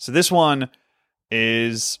 So this one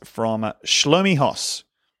is from Shlomi Hoss.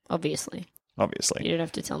 Obviously. You don't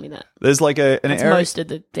have to tell me that. There's like an That's area. most of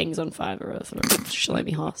the things on Fiverr are from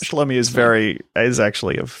Shlomi Hoss. Shlomi is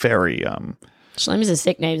actually a very Shlomi's a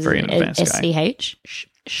sick name. Very Isn't advanced it? guy.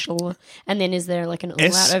 Shlor. And then is there like an all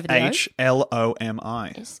out over the O?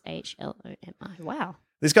 SHLOMI. SHLOMI. Wow.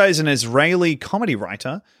 This guy is an Israeli comedy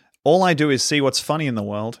writer. All I do is see what's funny in the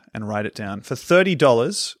world and write it down. For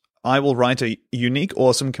 $30, I will write a unique,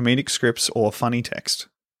 awesome comedic scripts or funny text.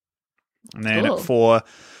 And then Cool. for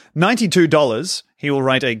 $92, he will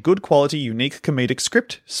write a good quality, unique comedic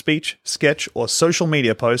script, speech, sketch, or social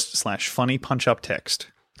media post / funny punch-up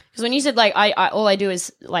text. Because when you said like I all I do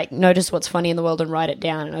is like notice what's funny in the world and write it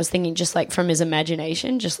down, and I was thinking just like from his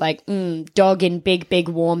imagination, just like dog in big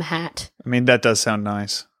warm hat. I mean, that does sound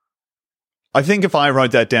nice. I think if I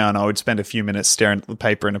wrote that down, I would spend a few minutes staring at the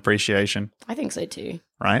paper in appreciation. I think so too.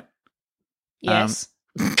 Right? Yes.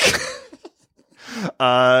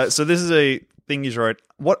 So this is a thing he's wrote.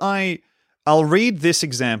 I'll read this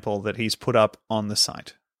example that he's put up on the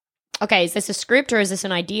site. Okay, is this a script or is this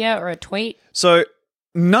an idea or a tweet? So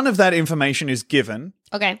none of that information is given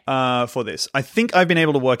Okay. for this. I think I've been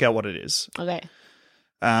able to work out what it is. Okay.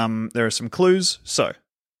 There are some clues. So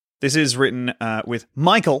this is written with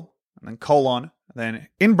Michael, and then colon, then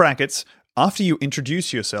in brackets, after you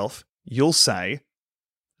introduce yourself, you'll say,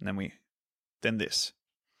 and then this.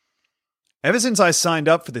 Ever since I signed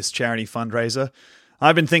up for this charity fundraiser,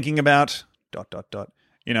 I've been thinking about ... what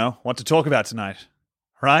to talk about tonight,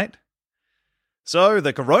 right? So,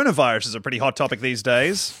 the coronavirus is a pretty hot topic these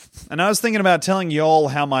days, and I was thinking about telling you all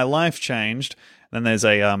how my life changed. Then there's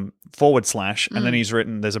a / and then he's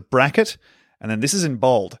written, there's a bracket, and then this is in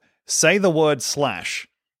bold. Say the word /.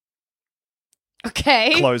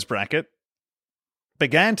 Okay. Close bracket.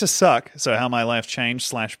 Began to suck, so how my life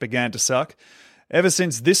changed / began to suck, ever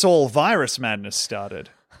since this all virus madness started.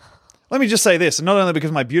 Let me just say this, and not only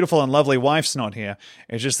because my beautiful and lovely wife's not here,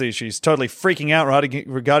 it's just that she's totally freaking out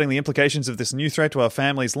regarding the implications of this new threat to our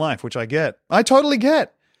family's life, which I get. I totally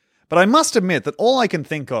get. But I must admit that all I can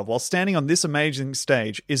think of while standing on this amazing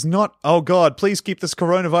stage is not, oh God, please keep this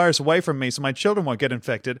coronavirus away from me so my children won't get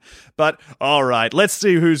infected, but, all right, let's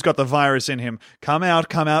see who's got the virus in him. Come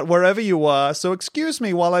out, wherever you are. So excuse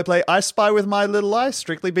me while I play I Spy with my little eye,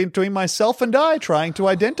 strictly between myself and I, trying to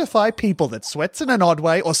identify people that sweats in an odd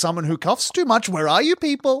way or someone who coughs too much. Where are you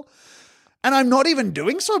people? And I'm not even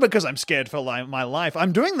doing so because I'm scared for my life.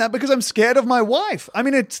 I'm doing that because I'm scared of my wife. I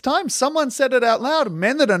mean, it's time someone said it out loud.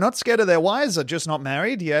 Men that are not scared of their wives are just not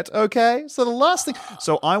married yet, okay? So the last thing...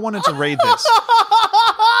 So I wanted to read this.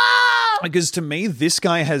 Because to me, this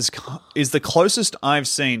guy is the closest I've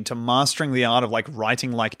seen to mastering the art of, like,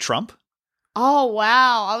 writing like Trump. Oh,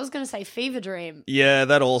 wow. I was going to say fever dream. Yeah,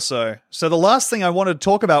 that also. So the last thing I wanted to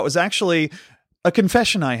talk about was actually... a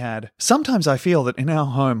confession I had. Sometimes I feel that in our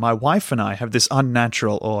home, my wife and I have this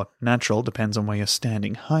unnatural, or natural, depends on where you're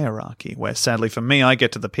standing, hierarchy, where sadly for me, I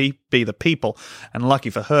get to be the people, and lucky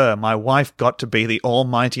for her, my wife got to be the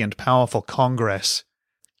almighty and powerful Congress.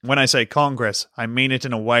 When I say Congress, I mean it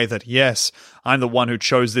in a way that, yes, I'm the one who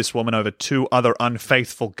chose this woman over 2 other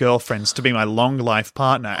unfaithful girlfriends to be my long life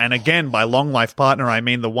partner. And again, by long life partner, I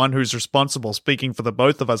mean the one who's responsible, speaking for the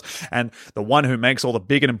both of us, and the one who makes all the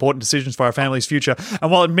big and important decisions for our family's future.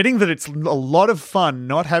 And while admitting that it's a lot of fun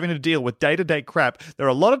not having to deal with day-to-day crap, there are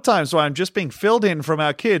a lot of times where I'm just being filled in from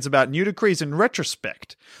our kids about new decrees in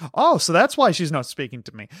retrospect. Oh, so that's why she's not speaking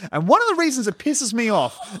to me. And one of the reasons it pisses me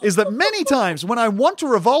off is that many times when I want to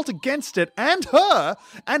revolt against it and her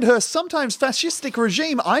sometimes fascistic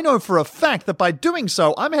regime, I know for a fact that by doing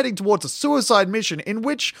so, I'm heading towards a suicide mission in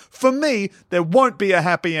which, for me, there won't be a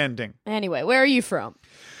happy ending. Anyway, where are you from?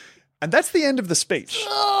 And that's the end of the speech.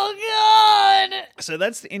 Oh, God! So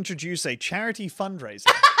that's to introduce a charity fundraiser.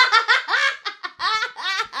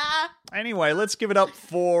 Anyway, let's give it up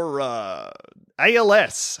for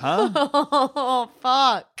ALS, huh? Oh,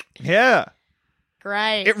 fuck. Yeah.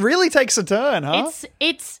 Great. It really takes a turn, huh?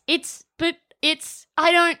 It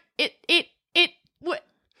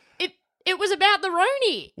was about the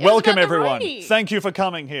Roni. Welcome, everyone. Thank you for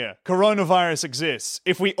coming here. Coronavirus exists.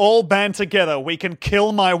 If we all band together, we can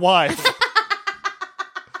kill my wife.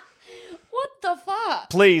 What the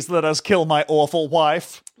fuck? Please let us kill my awful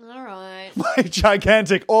wife. All right. My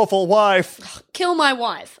gigantic, awful wife. Kill my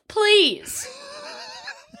wife, please.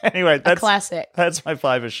 Anyway, that's classic. That's my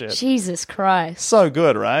fiver shit. Jesus Christ. So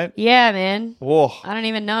good, right? Yeah, man. Whoa. I don't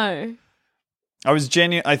even know. I was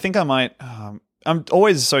I think I might. I'm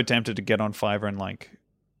always so tempted to get on Fiverr and like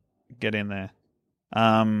get in there.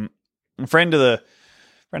 A friend of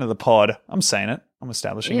the pod. I'm saying it. I'm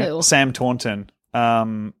establishing it. Sam Taunton.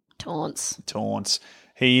 Taunts.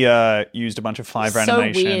 He used a bunch of Fiverr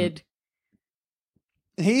animation. So weird.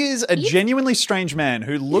 He is a genuinely strange man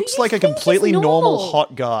who looks like a completely normal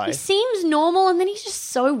hot guy. He seems normal, and then he's just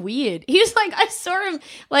so weird. He was like, I saw him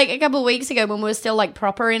like a couple of weeks ago when we were still like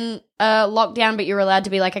proper in lockdown, but you were allowed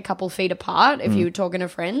to be like a couple feet apart if you were talking to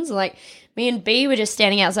friends. Like me and B were just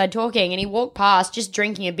standing outside talking, and he walked past just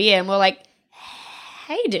drinking a beer, and we're like,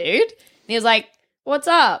 hey, dude. And he was like, what's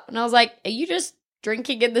up? And I was like, are you just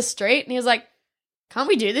drinking in the street? And he was like, can't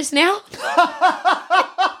we do this now?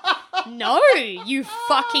 No, you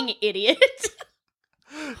fucking idiot.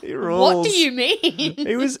 He rules. What do you mean?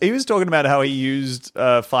 He was talking about how he used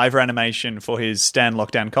Fiverr animation for his Stan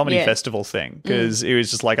Lockdown Comedy Festival thing, because he was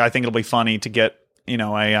just like, I think it'll be funny to get, you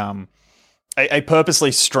know, a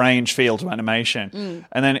purposely strange feel to animation.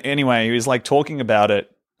 And then anyway, he was like talking about it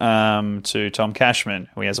to Tom Cashman,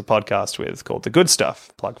 who he has a podcast with called The Good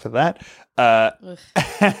Stuff. Plug for that.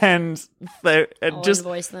 And they just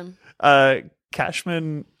voice them.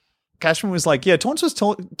 Cashman was like, yeah, Taunts was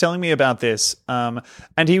telling me about this, and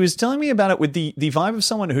he was telling me about it with the vibe of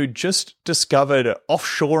someone who just discovered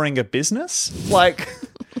offshoring a business. Like,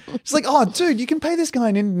 it's like, oh, dude, you can pay this guy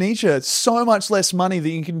in Indonesia so much less money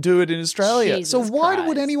than you can do it in Australia. Jesus so why Christ.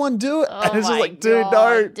 would anyone do it? Oh and it's just my like, dude, God,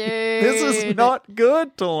 no, dude. this is not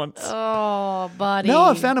good, Taunts. Oh, buddy. No,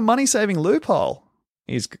 I found a money-saving loophole.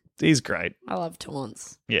 He's great. I love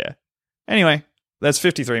Taunts. Yeah. Anyway, that's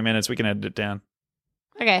 53 minutes. We can edit it down.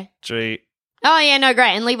 Okay. Should Oh, yeah, no,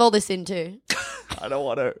 great. And leave all this in too. I don't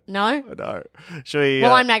want to. No? No. Should we...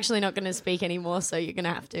 Well, I'm actually not going to speak anymore, so you're going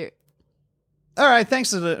to have to. All right, thanks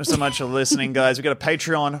so much for listening, guys. We've got a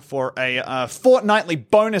Patreon for a fortnightly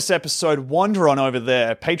bonus episode. Wander on over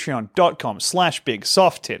there,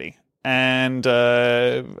 patreon.com/bigsofttitty. And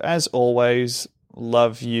as always,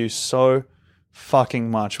 love you so, fucking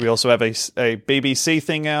much. We also have a BBC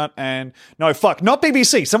thing out, and no, fuck, not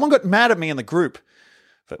BBC. Someone got mad at me in the group.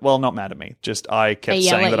 But, well, not mad at me. Just I kept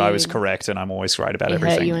saying that I was correct, and I'm always right about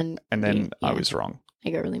everything. And then I was wrong. I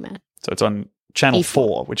got really mad. So it's on Channel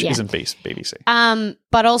 4, which isn't BBC.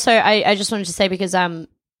 But also, I just wanted to say, because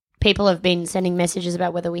people have been sending messages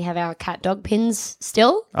about whether we have our cat dog pins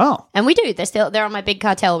still. Oh. And we do. They're on my Big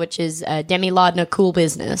Cartel, which is Demi Lardner Cool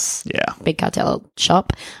Business. Yeah. Big Cartel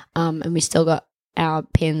shop. And we still got our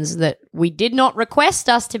pins that we did not request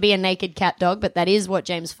us to be a naked cat dog, but that is what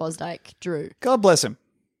James Fosdyke drew. God bless him.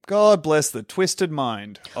 God bless the twisted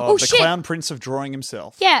mind of the clown prince of drawing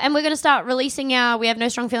himself. Yeah, and we're going to start releasing our We Have No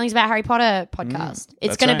Strong Feelings About Harry Potter podcast.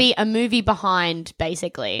 It's going to be a movie behind,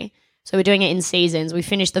 basically. So we're doing it in seasons. We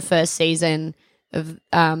finished the first season of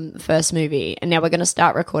the first movie, and now we're going to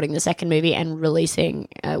start recording the second movie and releasing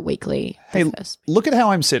weekly. Hey, look at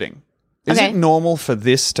how I'm sitting. Is it normal for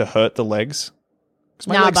this to hurt the legs?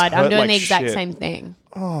 No, bud, I'm doing the exact same thing.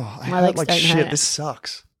 Oh, I hurt like shit. This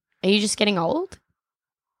sucks. Are you just getting old?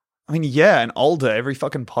 I mean, yeah, and older. Every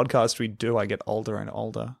fucking podcast we do, I get older and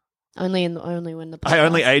older. Only when the podcast. I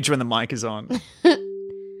only age when the mic is on.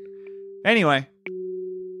 Anyway,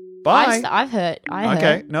 bye. I've hurt.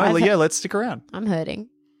 Okay, no, yeah, let's stick around. I'm hurting.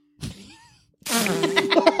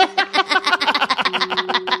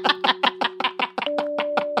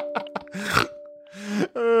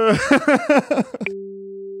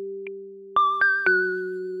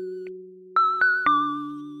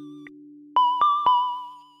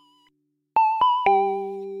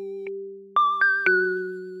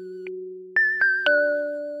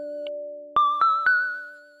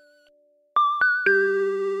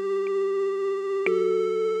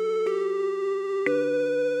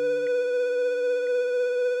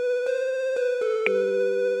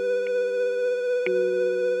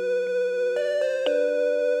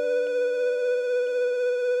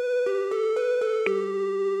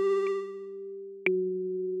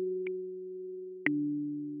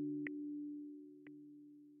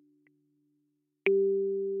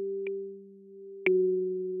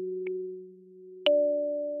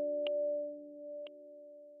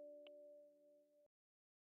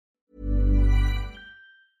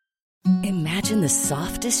 Imagine the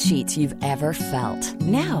softest sheets you've ever felt.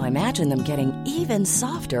 Now imagine them getting even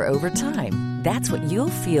softer over time. That's what you'll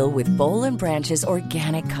feel with Boll & Branch's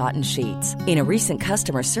organic cotton sheets. In a recent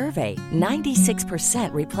customer survey,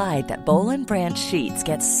 96% replied that Boll & Branch sheets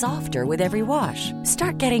get softer with every wash.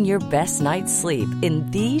 Start getting your best night's sleep in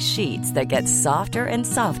these sheets that get softer and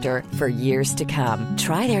softer for years to come.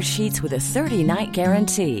 Try their sheets with a 30-night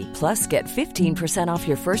guarantee. Plus, get 15% off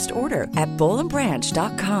your first order at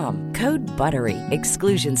bollandbranch.com. Code BUTTERY.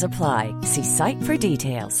 Exclusions apply. See site for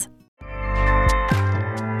details.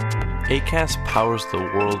 Acast powers the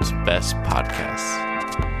world's best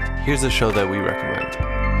podcasts. Here's a show that we recommend.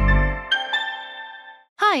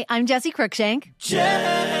 Hi, I'm Jessie Cruikshank. Jessie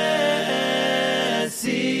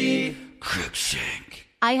Cruikshank.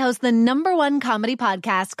 I host the #1 comedy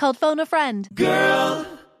podcast called Phone a Friend. Girl,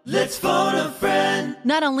 let's phone a friend.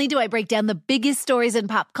 Not only do I break down the biggest stories in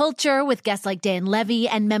pop culture with guests like Dan Levy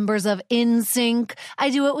and members of NSYNC, I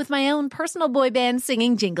do it with my own personal boy band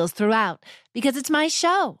singing jingles throughout. Because it's my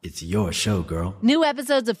show. It's your show, girl. New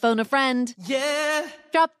episodes of Phone a Friend. Yeah.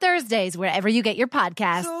 Drop Thursdays wherever you get your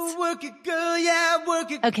podcasts. So work it, girl, yeah,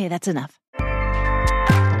 work it. Okay, that's enough.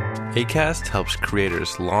 Acast helps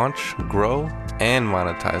creators launch, grow, and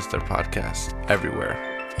monetize their podcasts everywhere.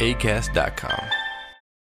 Acast.com.